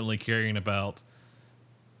legitimately caring about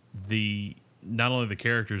not only the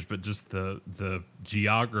characters, but just the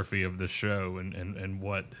geography of the show and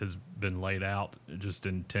what has been laid out just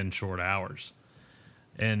in 10 short hours.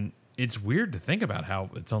 And it's weird to think about how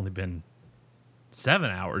it's only been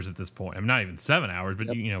 7 hours at this point. I'm not even 7 hours,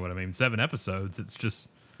 but you know what I mean? 7 episodes. It's just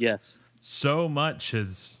Yes. so much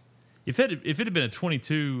has. If it had been a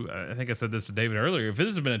 22, I think I said this to David earlier. If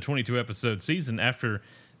this had been a 22 episode season after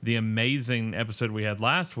the amazing episode we had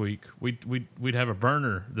last week, we'd have a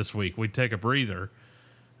burner this week. We'd take a breather,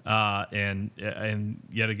 and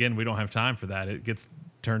yet again we don't have time for that. It gets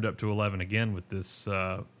turned up to 11 again with this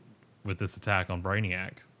attack on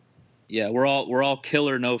Brainiac. Yeah, we're all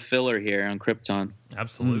killer, no filler here on Krypton.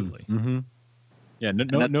 Absolutely. Mm-hmm. Yeah,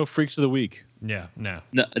 no freaks of the week. Yeah, no.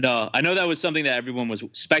 I know that was something that everyone was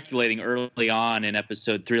speculating early on in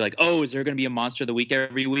episode 3. Like, oh, is there going to be a monster of the week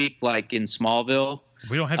every week, like in Smallville?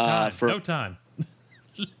 We don't have time. No time.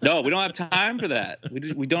 No, we don't have time for that.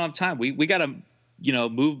 We don't have time. We got to,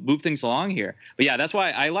 move things along here. But yeah, that's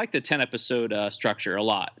why I like the 10 episode structure a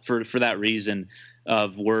lot for that reason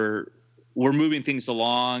of we're moving things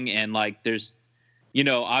along, and like there's,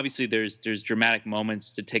 obviously there's dramatic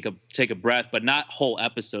moments to take a breath, but not whole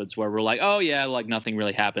episodes where we're like, oh yeah, like nothing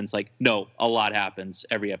really happens. Like, no, a lot happens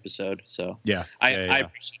every episode. So yeah. I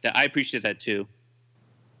appreciate that. I appreciate that too.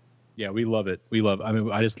 Yeah, we love it.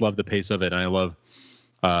 I just love the pace of it. And I love,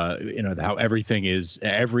 how every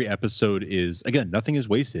episode is, again, nothing is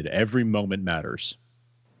wasted. Every moment matters.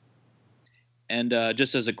 And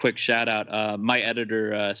just as a quick shout out, my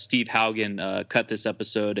editor, Steve Haugen, cut this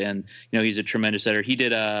episode, and he's a tremendous editor. He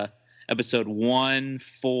did episode 1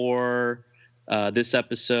 for this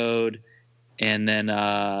episode, and then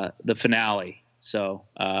the finale. So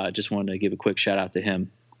just wanted to give a quick shout out to him.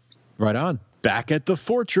 Right on. Back at the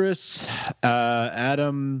fortress,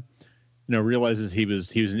 Adam, realizes he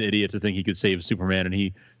was an idiot to think he could save Superman, and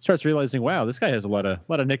he starts realizing, wow, this guy has a lot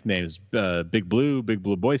of nicknames: Big Blue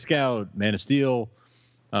Boy Scout, Man of Steel,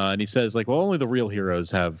 and he says, like, well, only the real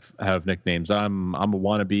heroes have nicknames. I'm a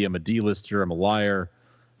wannabe, I'm a D-lister, I'm a liar,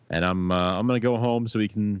 and I'm gonna go home so we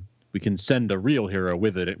can send a real hero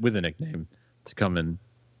with a nickname to come and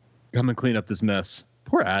clean up this mess.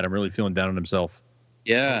 Poor Adam, really feeling down on himself.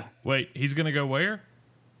 Yeah. Wait, he's gonna go where?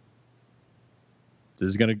 This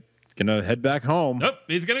is gonna head back home. Nope,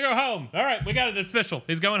 he's gonna go home. All right, we got it. It's official.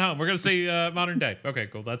 He's going home. We're gonna see Modern Day. Okay,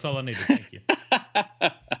 cool. That's all I needed. Thank you.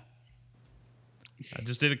 I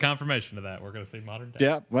just did a confirmation of that. We're gonna see Modern Day.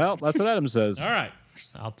 Yeah. Well, that's what Adam says. All right,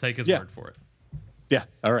 I'll take his word for it. Yeah.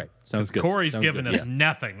 All right. Sounds good. Corey's giving us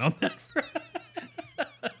nothing on that.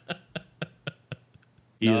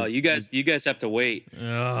 No, you guys have to wait.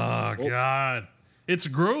 Oh God. It's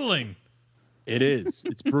grueling. It is.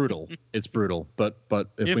 It's brutal. It's brutal. But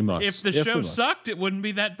if we must. If the show sucked, it wouldn't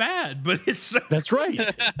be that bad. But it's That's right.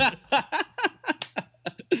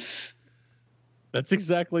 That's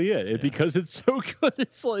exactly it. Because it's so good.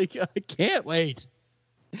 It's like, I can't wait.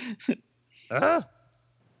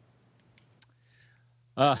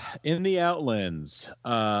 In the Outlands,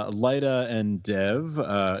 Lyta and Dev,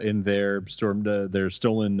 in their stolen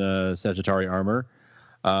Sagittari armor,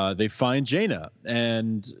 they find Jaina,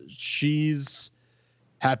 and she's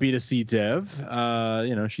happy to see Dev.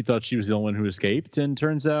 She thought she was the only one who escaped, and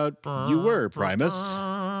turns out you were, Primus.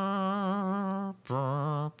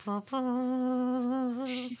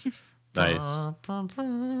 Nice.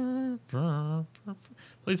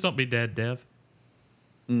 Please don't be dead, Dev.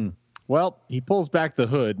 Well, he pulls back the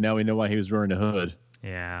hood. Now we know why he was wearing a hood.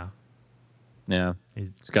 Yeah. Yeah.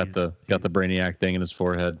 He's got the Brainiac thing in his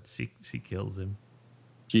forehead. She kills him.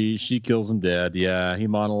 She kills him dead. Yeah, he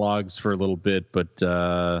monologues for a little bit, but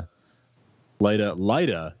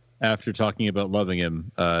Lyta, after talking about loving him,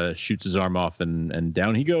 shoots his arm off and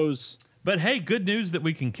down he goes. But hey, good news that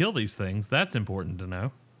we can kill these things. That's important to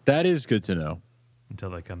know. That is good to know.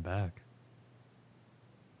 Until they come back.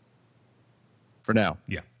 For now.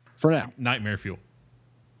 Yeah. For now. Nightmare fuel.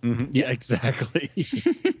 Mm-hmm. Yeah, exactly.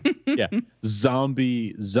 Yeah.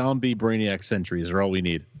 Zombie Brainiac sentries are all we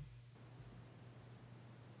need.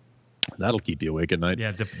 That'll keep you awake at night.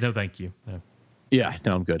 Yeah, no, thank you. No. Yeah,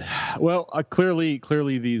 no, I'm good. Well,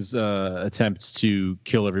 clearly these attempts to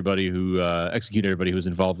kill everybody execute everybody who's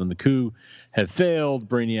involved in the coup have failed.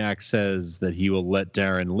 Brainiac says that he will let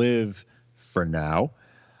Darren live for now.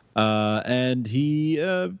 And he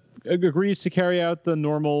agrees to carry out the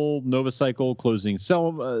normal Nova Cycle closing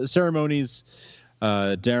ceremonies.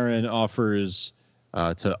 Darren offers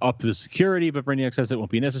to up the security, but Brainiac says it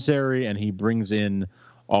won't be necessary, and he brings in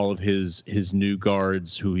all of his new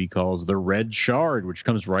guards, who he calls the Red Shard, which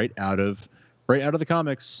comes right out of the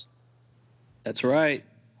comics. That's right.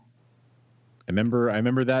 I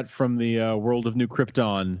remember that from the World of New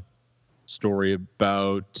Krypton story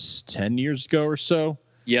about 10 years ago or so.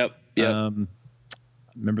 Yep.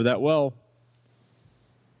 Remember that well.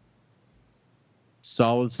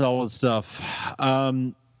 Solid stuff.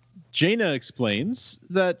 Jaina explains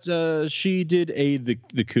that she did aid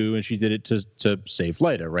the coup, and she did it to save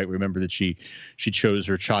Lyta, right? Remember that she chose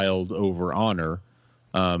her child over honor,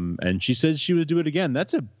 and she says she would do it again.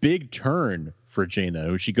 That's a big turn for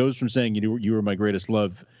Jaina. She goes from saying you were my greatest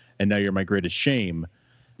love, and now you're my greatest shame.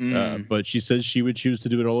 But she says she would choose to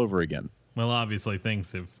do it all over again. Well, obviously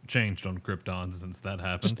things have changed on Krypton since that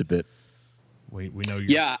happened. Just a bit. We know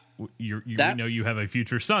we know you have a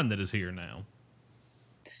future son that is here now.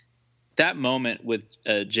 That moment with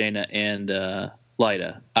Jaina and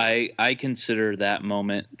Lyta, I consider that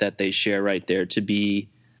moment that they share right there to be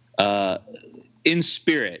in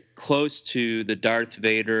spirit close to the Darth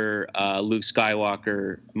Vader Luke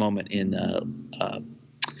Skywalker moment in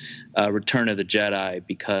Return of the Jedi,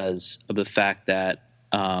 because of the fact that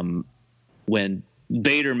when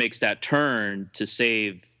Vader makes that turn to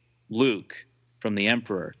save Luke from the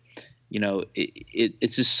Emperor,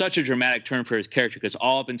 it's just such a dramatic turn for his character, because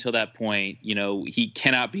all up until that point, he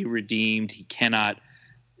cannot be redeemed. He cannot,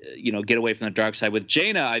 get away from the dark side. With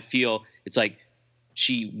Jaina, I feel it's like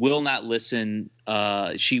she will not listen.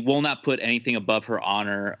 She will not put anything above her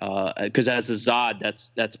honor, because as a Zod,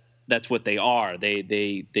 that's what they are.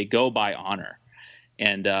 They go by honor,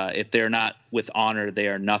 and if they're not with honor, they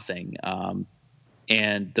are nothing.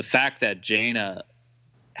 And the fact that Jaina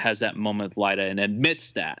has that moment with Lyta and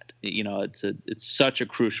admits that, it's such a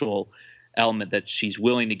crucial element that she's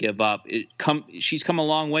willing to give up. She's come a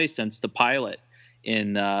long way since the pilot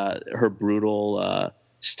in her brutal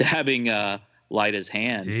stabbing Lyta's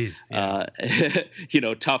hand. Jeez,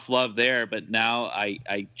 yeah. Tough love there. But now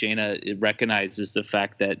Jaina recognizes the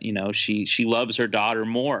fact that, she loves her daughter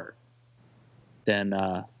more than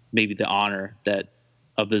maybe the honor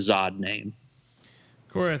of the Zod name.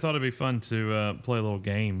 Corey, I thought it'd be fun to play a little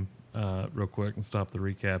game real quick and stop the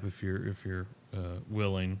recap if you're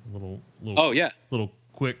willing. Little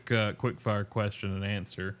quick fire question and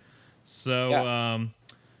answer. So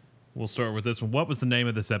we'll start with this one. What was the name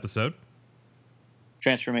of this episode?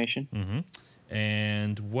 Transformation. Mm-hmm.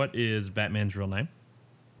 And what is Batman's real name?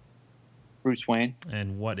 Bruce Wayne.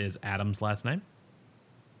 And what is Adam's last name?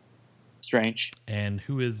 Strange. And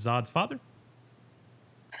who is Zod's father?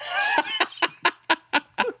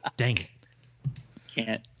 Dang it.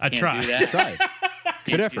 Can't tried. Do that. Tried.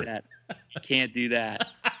 Good effort. You can't do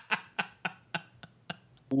that.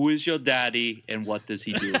 Who is your daddy and what does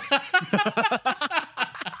he do?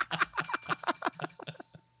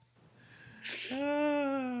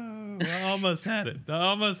 I almost had it.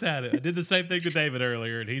 I did the same thing to David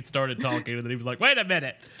earlier, and he started talking, and then he was like, wait a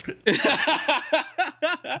minute.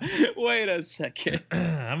 Wait a second.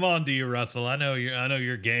 I'm on to you, Russell. I know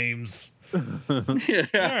your games. All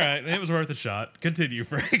right. It was worth a shot. Continue,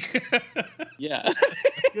 Frank. Yeah.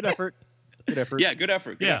 Good effort. Yeah, good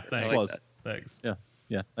effort. Thanks. Like Thanks.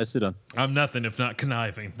 Yeah. I sit on. I'm nothing if not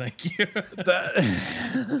conniving. Thank you.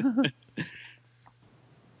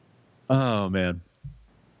 Oh, man.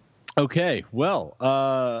 Okay. Well,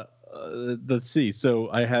 let's see. So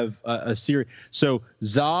I have a series. So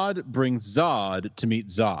Zod brings Zod to meet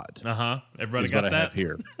Zod. Everybody is got what that? I have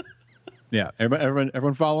here. Yeah.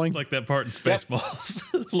 Everyone following? It's like that part in Spaceballs.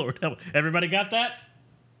 Lord help. Everybody got that?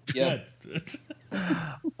 Yeah.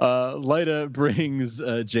 Lyta brings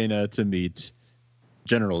Jaina to meet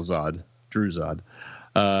General Zod, Drew Zod.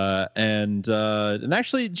 And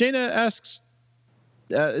actually, Jaina asks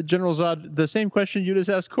General Zod the same question you just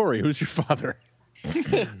asked Corey. Who's your father?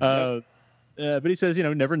 But he says,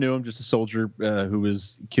 never knew him, just a soldier who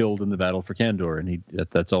was killed in the battle for Kandor, and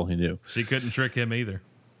that's all he knew. She couldn't trick him either.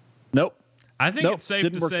 Nope. I think it's safe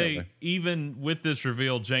to say, even with this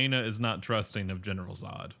reveal, Jaina is not trusting of General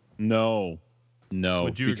Zod. No.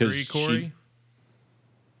 Would you agree, Corey?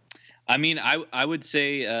 I mean, I would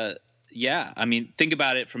say, yeah. I mean, think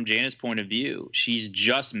about it from Jaina's point of view. She's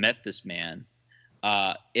just met this man,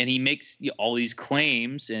 and he makes all these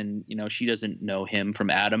claims, and she doesn't know him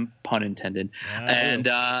from Adam, pun intended. And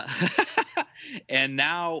and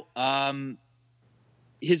now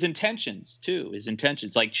his intentions,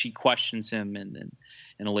 like she questions him in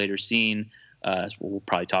a later scene. We'll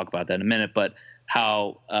probably talk about that in a minute, but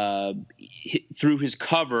how through his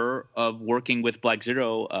cover of working with Black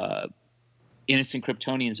Zero, innocent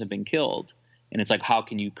Kryptonians have been killed. And it's like, how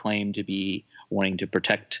can you claim to be wanting to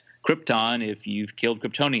protect Krypton if you've killed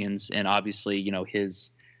Kryptonians? And obviously, you know,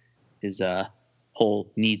 his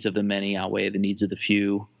whole needs of the many outweigh the needs of the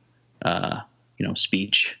few, you know,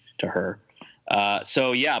 speech to her.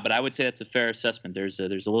 So yeah, but I would say that's a fair assessment. There's a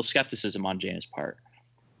little skepticism on Jaina's part.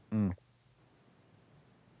 Mm.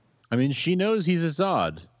 I mean, she knows he's a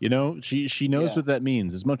Zod. You know, she knows what that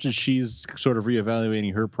means. As much as she's sort of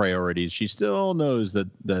reevaluating her priorities, she still knows that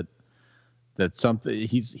something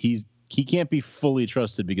he can't be fully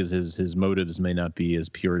trusted because his motives may not be as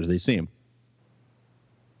pure as they seem.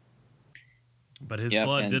 But his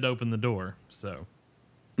blood did open the door, so.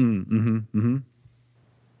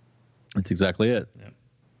 That's exactly it. Yep.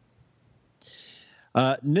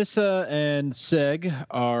 Nyssa and Seg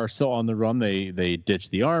are still on the run. They ditch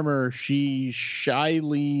the armor. She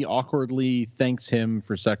shyly, awkwardly thanks him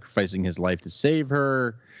for sacrificing his life to save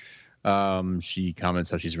her. She comments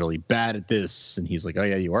how she's really bad at this, and he's like, "Oh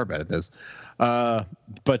yeah, you are bad at this."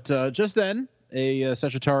 But just then, a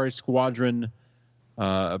Sagittari squadron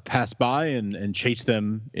pass by and chase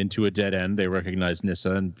them into a dead end. They recognize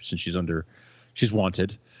Nyssa, and since she's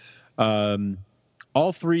wanted.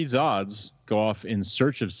 All three Zods go off in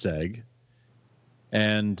search of Seg,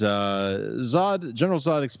 and General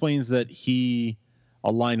Zod explains that he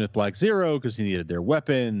aligned with Black Zero because he needed their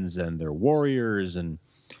weapons and their warriors, and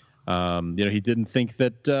you know, he didn't think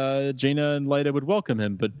that Jaina and Lyta would welcome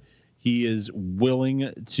him, but he is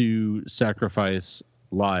willing to sacrifice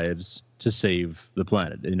lives to save the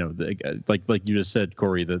planet. You know, like you just said,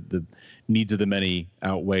 Corey, the needs of the many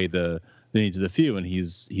outweigh the needs of the few, and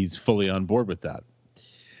he's fully on board with that.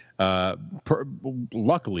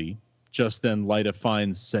 Luckily, just then Lyta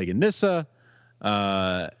finds Seg and Nyssa,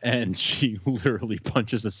 and she literally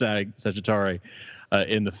punches a Sagittari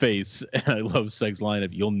in the face. And I love Seg's line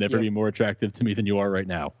of, "You'll never be more attractive to me than you are right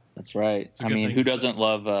now." That's right. I mean, who doesn't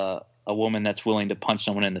love a woman that's willing to punch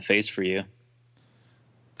someone in the face for you?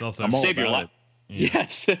 It's also save your life.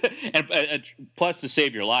 Yes, and plus to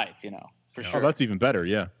save your life, you know. For sure. Oh, that's even better.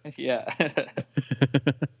 Yeah. Yeah.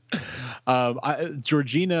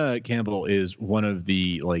 Georgina Campbell is one of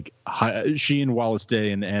the she and Wallace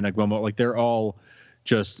Day and Anna Guomo, like they're all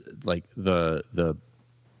just like the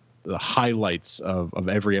highlights of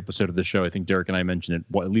every episode of the show. I think Derek and I mentioned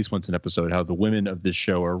it at least once an episode, how the women of this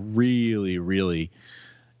show are really, really,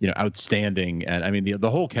 you know, outstanding. And I mean, the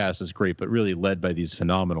whole cast is great, but really led by these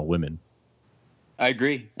phenomenal women. I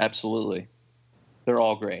agree. Absolutely. They're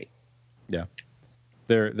all great. Yeah.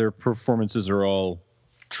 Their performances are all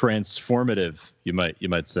transformative, you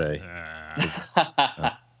might say.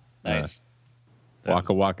 Nice.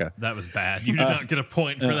 Waka waka. That was bad. You did not get a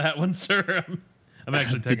point for that one, sir. I'm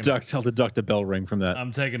actually taking I'll deduct a bell ring from that.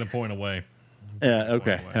 I'm taking a point away. Yeah,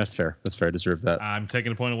 okay. That's fair. That's fair. I deserve that. I'm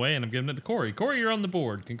taking a point away, and I'm giving it to Corey. Corey, you're on the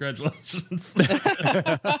board. Congratulations.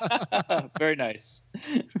 Very nice.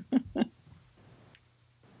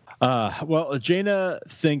 Well, Jaina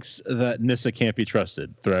thinks that Nyssa can't be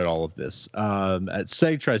trusted throughout all of this.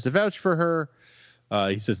 Seg tries to vouch for her.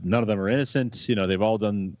 He says none of them are innocent. You know, they've all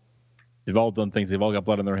done things. They've all got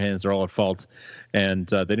blood on their hands. They're all at fault, and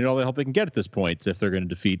they need all the help they can get at this point if they're going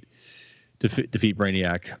to defeat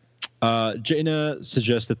Brainiac. Jaina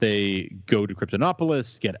suggests that they go to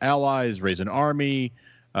Kryptonopolis, get allies, raise an army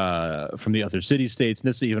from the other city-states.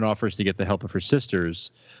 Nyssa even offers to get the help of her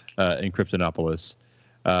sisters in Kryptonopolis.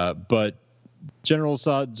 But General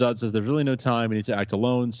Zod says there's really no time. We need to act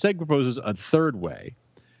alone. Seg proposes a third way,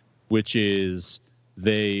 which is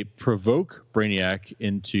they provoke Brainiac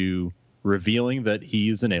into revealing that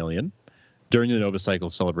he's an alien during the Nova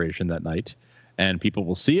Cycle celebration that night, and people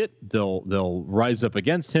will see it. They'll rise up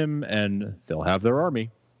against him, and they'll have their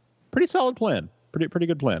army. Pretty solid plan. Pretty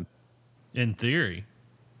good plan. In theory.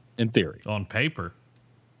 On paper.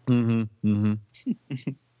 Mm-hmm.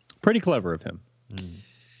 Pretty clever of him. Mm.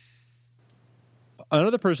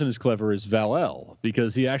 Another person who's clever is Val-El,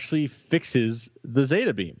 because he actually fixes the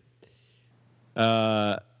Zeta beam.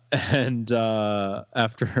 And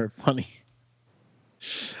after a funny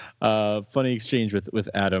exchange with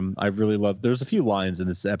Adam, I really love. There's a few lines in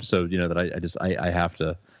this episode, you know, that I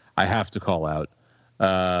have to call out.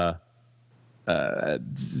 So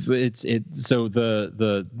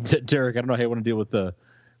the Derek, I don't know how you want to deal with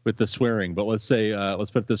the swearing, but let's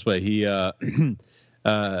put it this way. He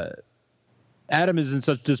Adam is in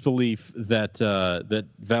such disbelief that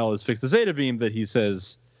Val has fixed the Zeta beam that he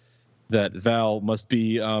says that Val must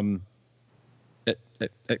be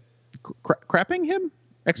crapping him.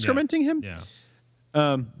 excrementing him. Yeah.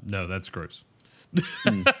 Um, No, that's gross.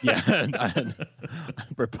 yeah,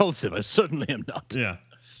 repulsive. I certainly am not. Yeah.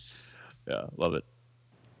 Yeah, love it.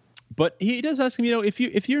 But he does ask him,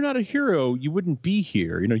 if you're not a hero, you wouldn't be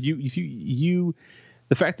here.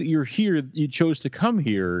 The fact that you're here, you chose to come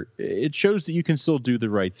here, it shows that you can still do the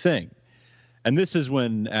right thing. And this is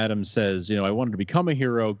when Adam says, I wanted to become a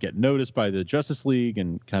hero, get noticed by the Justice League,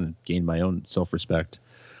 and kind of gain my own self-respect.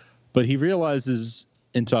 But he realizes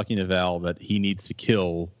in talking to Val that he needs to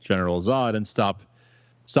kill General Zod and stop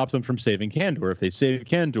them from saving Kandor. If they save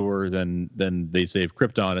Kandor, then they save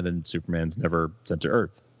Krypton, and then Superman's never sent to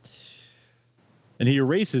Earth. And he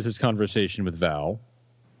erases his conversation with Val.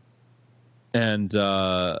 And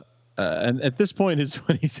at this point is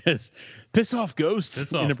when he says, "Piss off,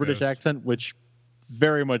 Ghost," in a British accent, which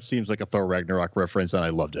very much seems like a Thor Ragnarok reference, and I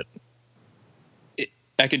loved it.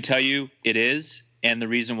 I can tell you it is. And the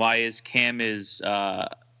reason why is Cam is, I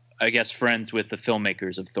guess, friends with the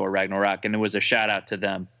filmmakers of Thor Ragnarok, and there was a shout out to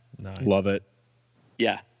them. Nice. Love it.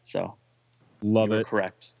 Yeah, so love it.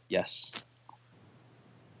 Correct. Yes.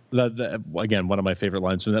 That, again, one of my favorite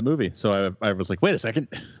lines from that movie. So I was like, wait a second.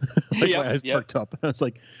 My eyes perked up. I was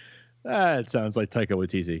like, it sounds like Taika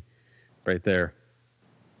Waititi right there.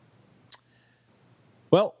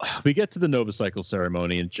 Well, we get to the Nova Cycle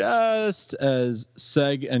ceremony, and just as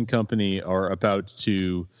Seg and company are about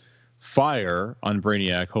to fire on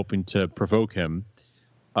Brainiac, hoping to provoke him,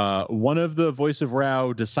 one of the Voice of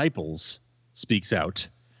Rao disciples speaks out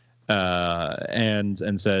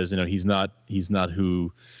and says, he's not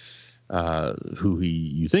who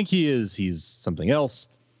you think he is. He's something else.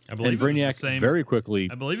 I believe and Brainiac very quickly.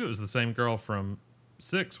 I believe it was the same girl from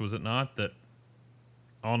 6, was it not? That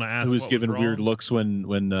Ona asked. Who was given weird looks when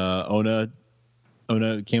Ona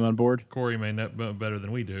came on board. Corey may know better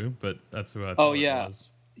than we do, but that's who I thought it was.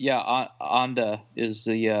 Yeah, Onda is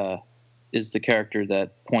the character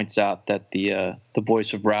that points out that the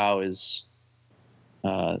Voice of Rao is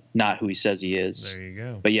not who he says he is. There you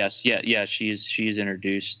go. But yes, she's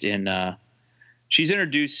introduced in. I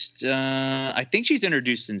think she's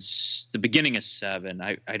introduced in the beginning of 7.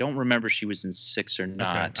 I don't remember if she was in 6 or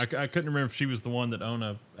not. Okay. I couldn't remember if she was the one that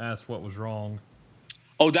Ona asked what was wrong.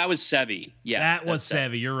 Oh, that was Sevi. Yeah, that was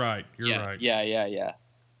Sevi. You're right. Yeah.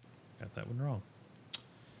 Got that one wrong.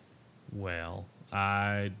 Well,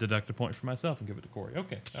 I deduct a point for myself and give it to Corey.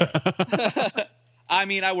 Okay. All right. I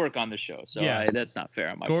mean, I work on the show, so that's not fair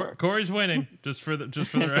on my part. Corey's winning, just for the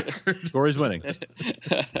record. Corey's winning.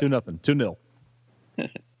 2-0. 2-0.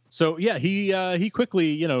 So yeah, he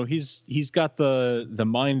quickly, he's got the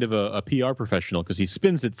mind of a PR professional, because he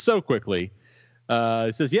spins it so quickly.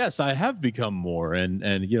 He says, "Yes, I have become more," and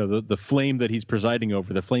the flame that he's presiding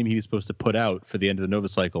over, the flame he's supposed to put out for the end of the Nova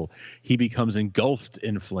Cycle, he becomes engulfed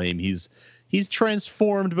in flame. He's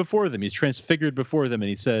transformed before them. He's transfigured before them, and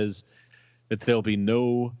he says that there'll be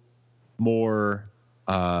no more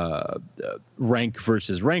rank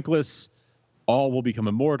versus rankless. All will become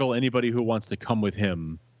immortal. Anybody who wants to come with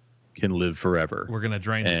him can live forever. We're gonna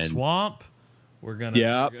drain the swamp. We're gonna.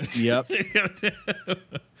 Yep.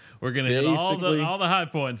 We're gonna hit all the high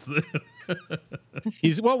points.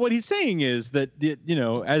 What he's saying is that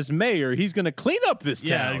as mayor, he's gonna clean up this town.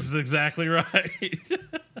 Yeah, that's exactly right.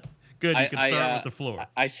 Good. You can start with the floor.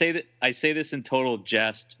 I say this in total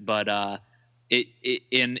jest, but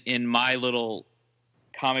in my little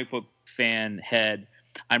comic book fan head,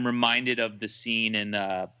 I'm reminded of the scene in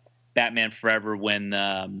Batman Forever when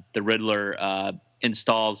the Riddler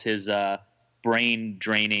installs his brain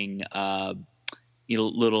draining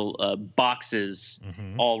little boxes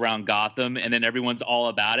all around Gotham, and then everyone's all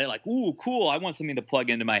about it, like, "Ooh, cool! I want something to plug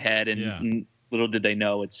into my head." And little did they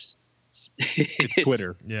know it's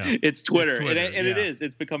Twitter. Yeah, it's Twitter, and it is.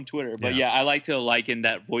 It's become Twitter. But I like to liken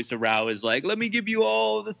that Voice of Rao is like, "Let me give you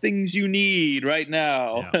all the things you need right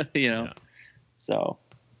now." So,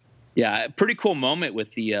 pretty cool moment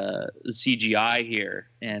with the CGI here,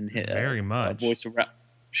 and very much Voice of Rao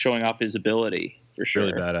showing off his ability for sure.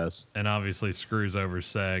 Really badass, and obviously screws over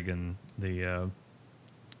Seg and the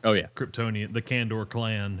Kryptonian, the Kandor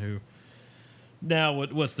clan. Who now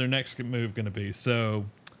what's their next move going to be? So,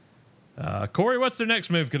 Corey, what's their next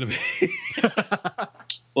move going to be?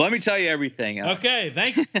 Well, let me tell you everything. Okay,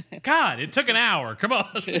 thank God. It took an hour. Come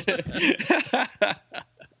on.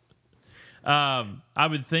 I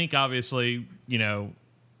would think, obviously, the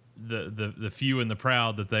few and the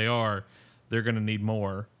proud that they are, they're going to need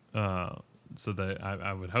more. So that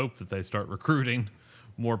I would hope that they start recruiting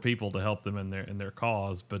more people to help them in their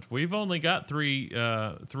cause. But we've only got 3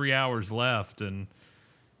 hours left, and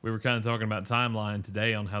we were kind of talking about timeline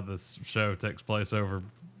today on how this show takes place over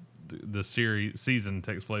the season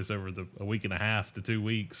takes place over a week and a half to 2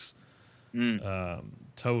 weeks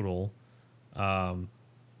total. Can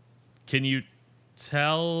you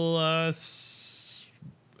tell us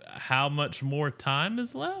how much more time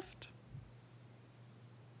is left?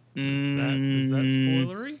 Is that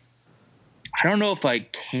spoilery? I don't know if I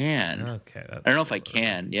can. Okay, I don't know if I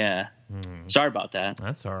can. Yeah. Sorry about that.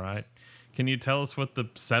 That's all right. Can you tell us what the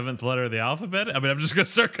 7th letter of the alphabet? I mean, I'm just going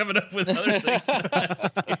to start coming up with other things to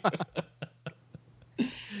ask you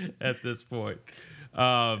at this point.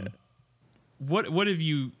 What have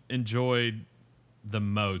you enjoyed the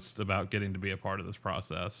most about getting to be a part of this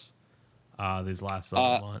process these last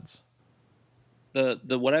several months?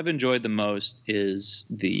 The what I've enjoyed the most is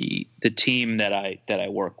the team that I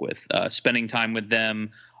work with, spending time with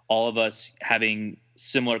them, all of us having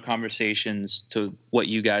similar conversations to what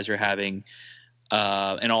you guys are having,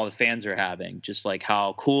 and all the fans are having. Just like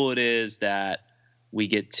how cool it is that we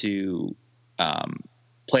get to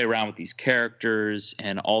play around with these characters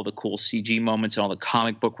and all the cool CG moments and all the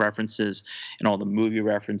comic book references and all the movie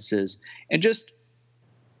references, and just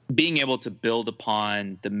being able to build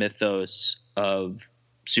upon the mythos of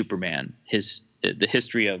Superman, the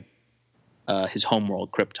history of his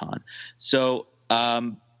homeworld, Krypton. So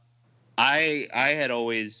I had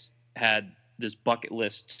always had this bucket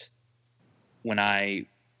list when I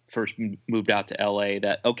first moved out to LA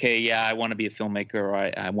that, okay, yeah, I want to be a filmmaker, or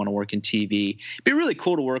I want to work in TV. It'd be really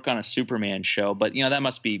cool to work on a Superman show, but that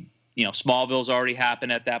must be, Smallville's already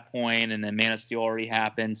happened at that point, and then Man of Steel already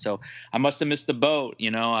happened. So I must have missed the boat.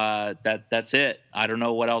 That's it. I don't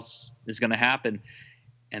know what else is going to happen.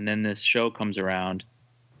 And then this show comes around,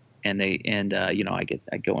 and I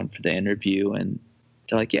go in for the interview, and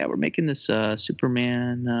they're like, yeah, we're making this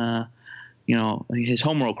Superman, his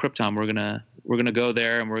homeworld Krypton. We're gonna go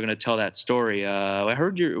there and we're gonna tell that story. I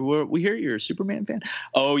heard we hear you're a Superman fan.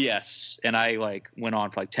 Oh yes, and I went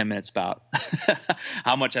on for 10 minutes about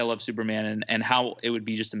how much I love Superman and how it would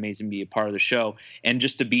be just amazing to be a part of the show, and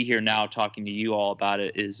just to be here now talking to you all about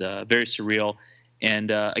it is very surreal,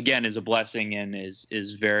 and again is a blessing, and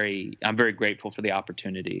I'm very grateful for the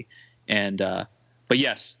opportunity. And but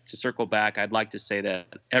yes, to circle back, I'd like to say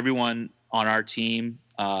that everyone on our team,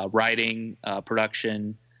 writing,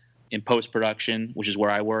 production, in post-production, which is where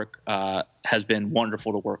I work, has been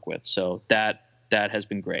wonderful to work with. So that has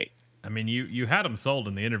been great. I mean, you had them sold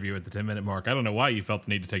in the interview at the 10-minute mark. I don't know why you felt the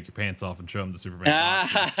need to take your pants off and show them the Superman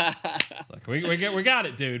boxes. It's like, we got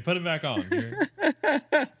it, dude. Put it back on. You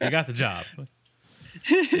got the job.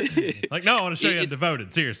 No, I want to show you I'm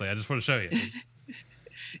devoted. Seriously, I just want to show you.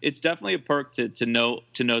 It's definitely a perk to know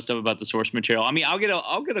stuff about the source material. I mean,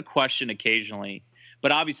 I'll get a question occasionally,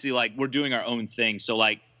 but obviously we're doing our own thing. So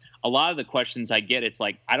a lot of the questions I get, it's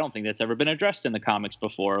I don't think that's ever been addressed in the comics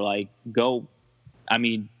before. Whatever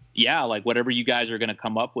you guys are going to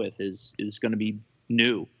come up with is going to be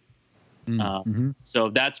new. So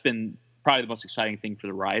that's been probably the most exciting thing for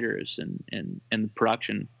the writers and the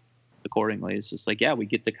production accordingly. It's just we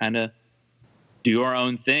get to kind of do our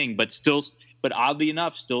own thing, but oddly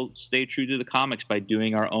enough, still stay true to the comics by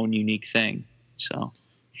doing our own unique thing. So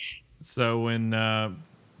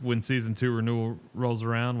when season 2 renewal rolls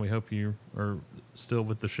around, we hope you are still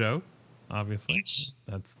with the show. Obviously,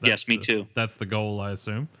 yes, me too. That's the goal, I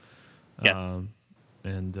assume. Yeah.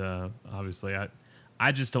 Obviously,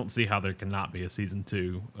 I just don't see how there cannot be a season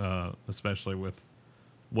 2, especially with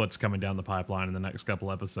what's coming down the pipeline in the next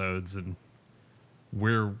couple episodes, and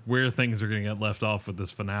where things are going to get left off with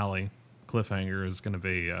this finale cliffhanger is going to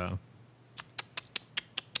be.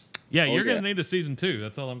 You're going to need a season 2.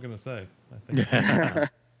 That's all I'm going to say.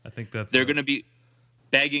 I think that's. They're going to be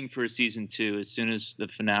begging for a season 2 as soon as the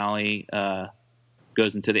finale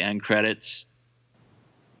goes into the end credits.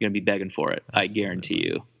 You're going to be begging for it. Absolutely. I guarantee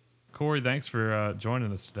you. Corey, thanks for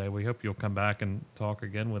joining us today. We hope you'll come back and talk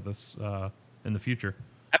again with us in the future.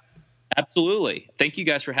 Absolutely. Thank you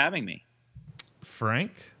guys for having me.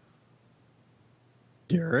 Frank?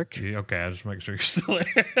 Derek? Okay, I'll just make sure you're still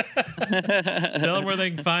there. Tell them where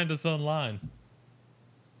they can find us online.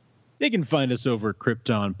 They can find us over at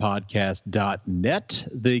KryptonPodcast.net.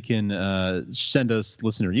 They can send us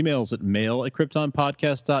listener emails at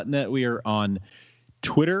mail@KryptonPodcast.net. We are on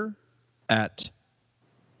Twitter at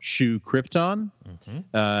ShoeKrypton.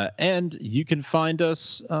 And you can find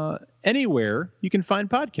us anywhere you can find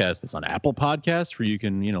podcasts. It's on Apple Podcasts, where you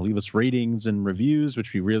can leave us ratings and reviews,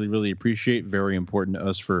 which we really, really appreciate. Very important to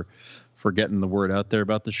us for getting the word out there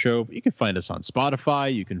about the show. But you can find us on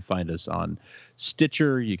Spotify. You can find us on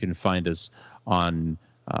Stitcher. You can find us on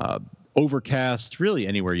Overcast. Really,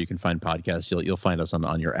 anywhere you can find podcasts, you'll find us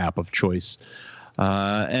on your app of choice.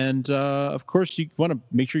 And of course, you want to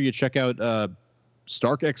make sure you check out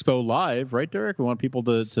Stark Expo Live, right, Derek? We want people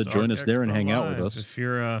to join us there and hang out with us. If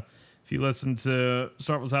you listen to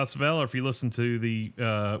Star Wars House of L, or if you listen to the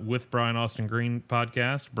With Brian Austin Green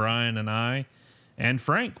podcast, Brian and I and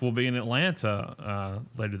Frank will be in Atlanta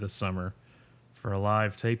later this summer for a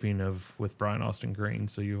live taping of With Brian Austin Green,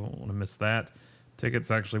 so you won't want to miss that.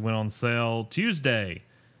 Tickets actually went on sale Tuesday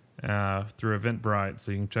through Eventbrite,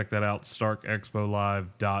 so you can check that out,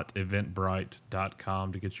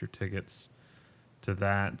 starkexpolive.eventbrite.com to get your tickets to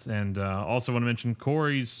that. And also want to mention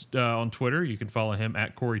Corey's on Twitter. You can follow him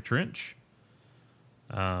at Corey Trench.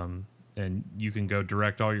 And you can go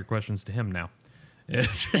direct all your questions to him now.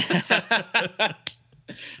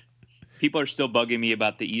 People are still bugging me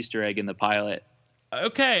about the Easter egg in the pilot.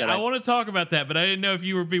 Okay, I want to talk about that, but I didn't know if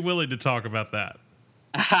you would be willing to talk about that.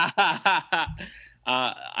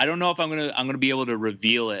 I don't know if I'm gonna be able to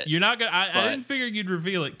reveal it. You're not gonna. I didn't figure you'd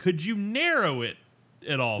reveal it. Could you narrow it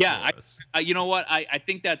at all? Yeah, you know what? I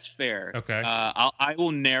think that's fair. Okay. I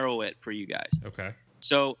will narrow it for you guys. Okay.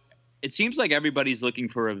 So it seems like everybody's looking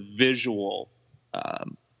for a visual,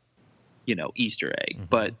 Easter egg,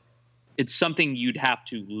 but it's something you'd have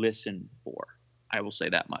to listen for. I will say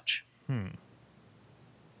that much.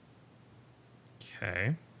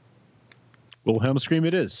 Okay. Wilhelm scream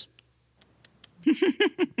it is.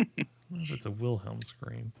 It's a Wilhelm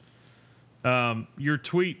scream. Your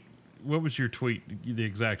tweet. What was your tweet? The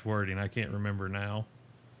exact wording, I can't remember now.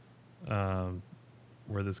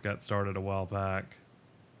 Where this got started a while back.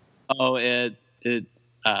 Oh, I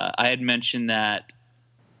had mentioned that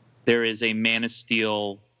there is a Man of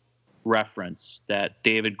Steel reference that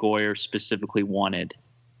David Goyer specifically wanted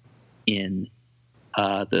in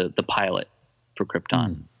the pilot for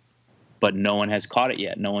Krypton, but no one has caught it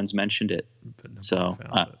yet. No one's mentioned it. So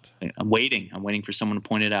I'm waiting. I'm waiting for someone to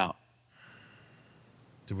point it out.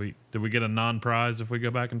 Did we get a non-prize if we go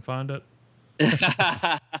back and find it?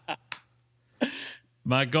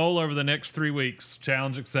 My goal over the next 3 weeks,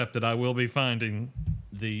 challenge accepted, I will be finding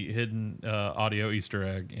the hidden audio Easter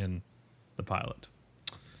egg in the pilot.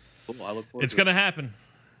 Cool, I look forward it's going to happen.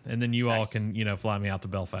 And then you all can, fly me out to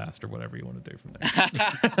Belfast or whatever you want to do from there.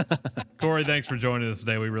 Corey, thanks for joining us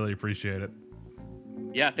today. We really appreciate it.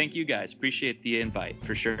 Yeah, thank you guys. Appreciate the invite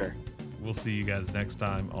for sure. We'll see you guys next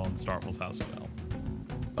time on Star Wars House of L.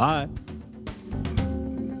 Bye.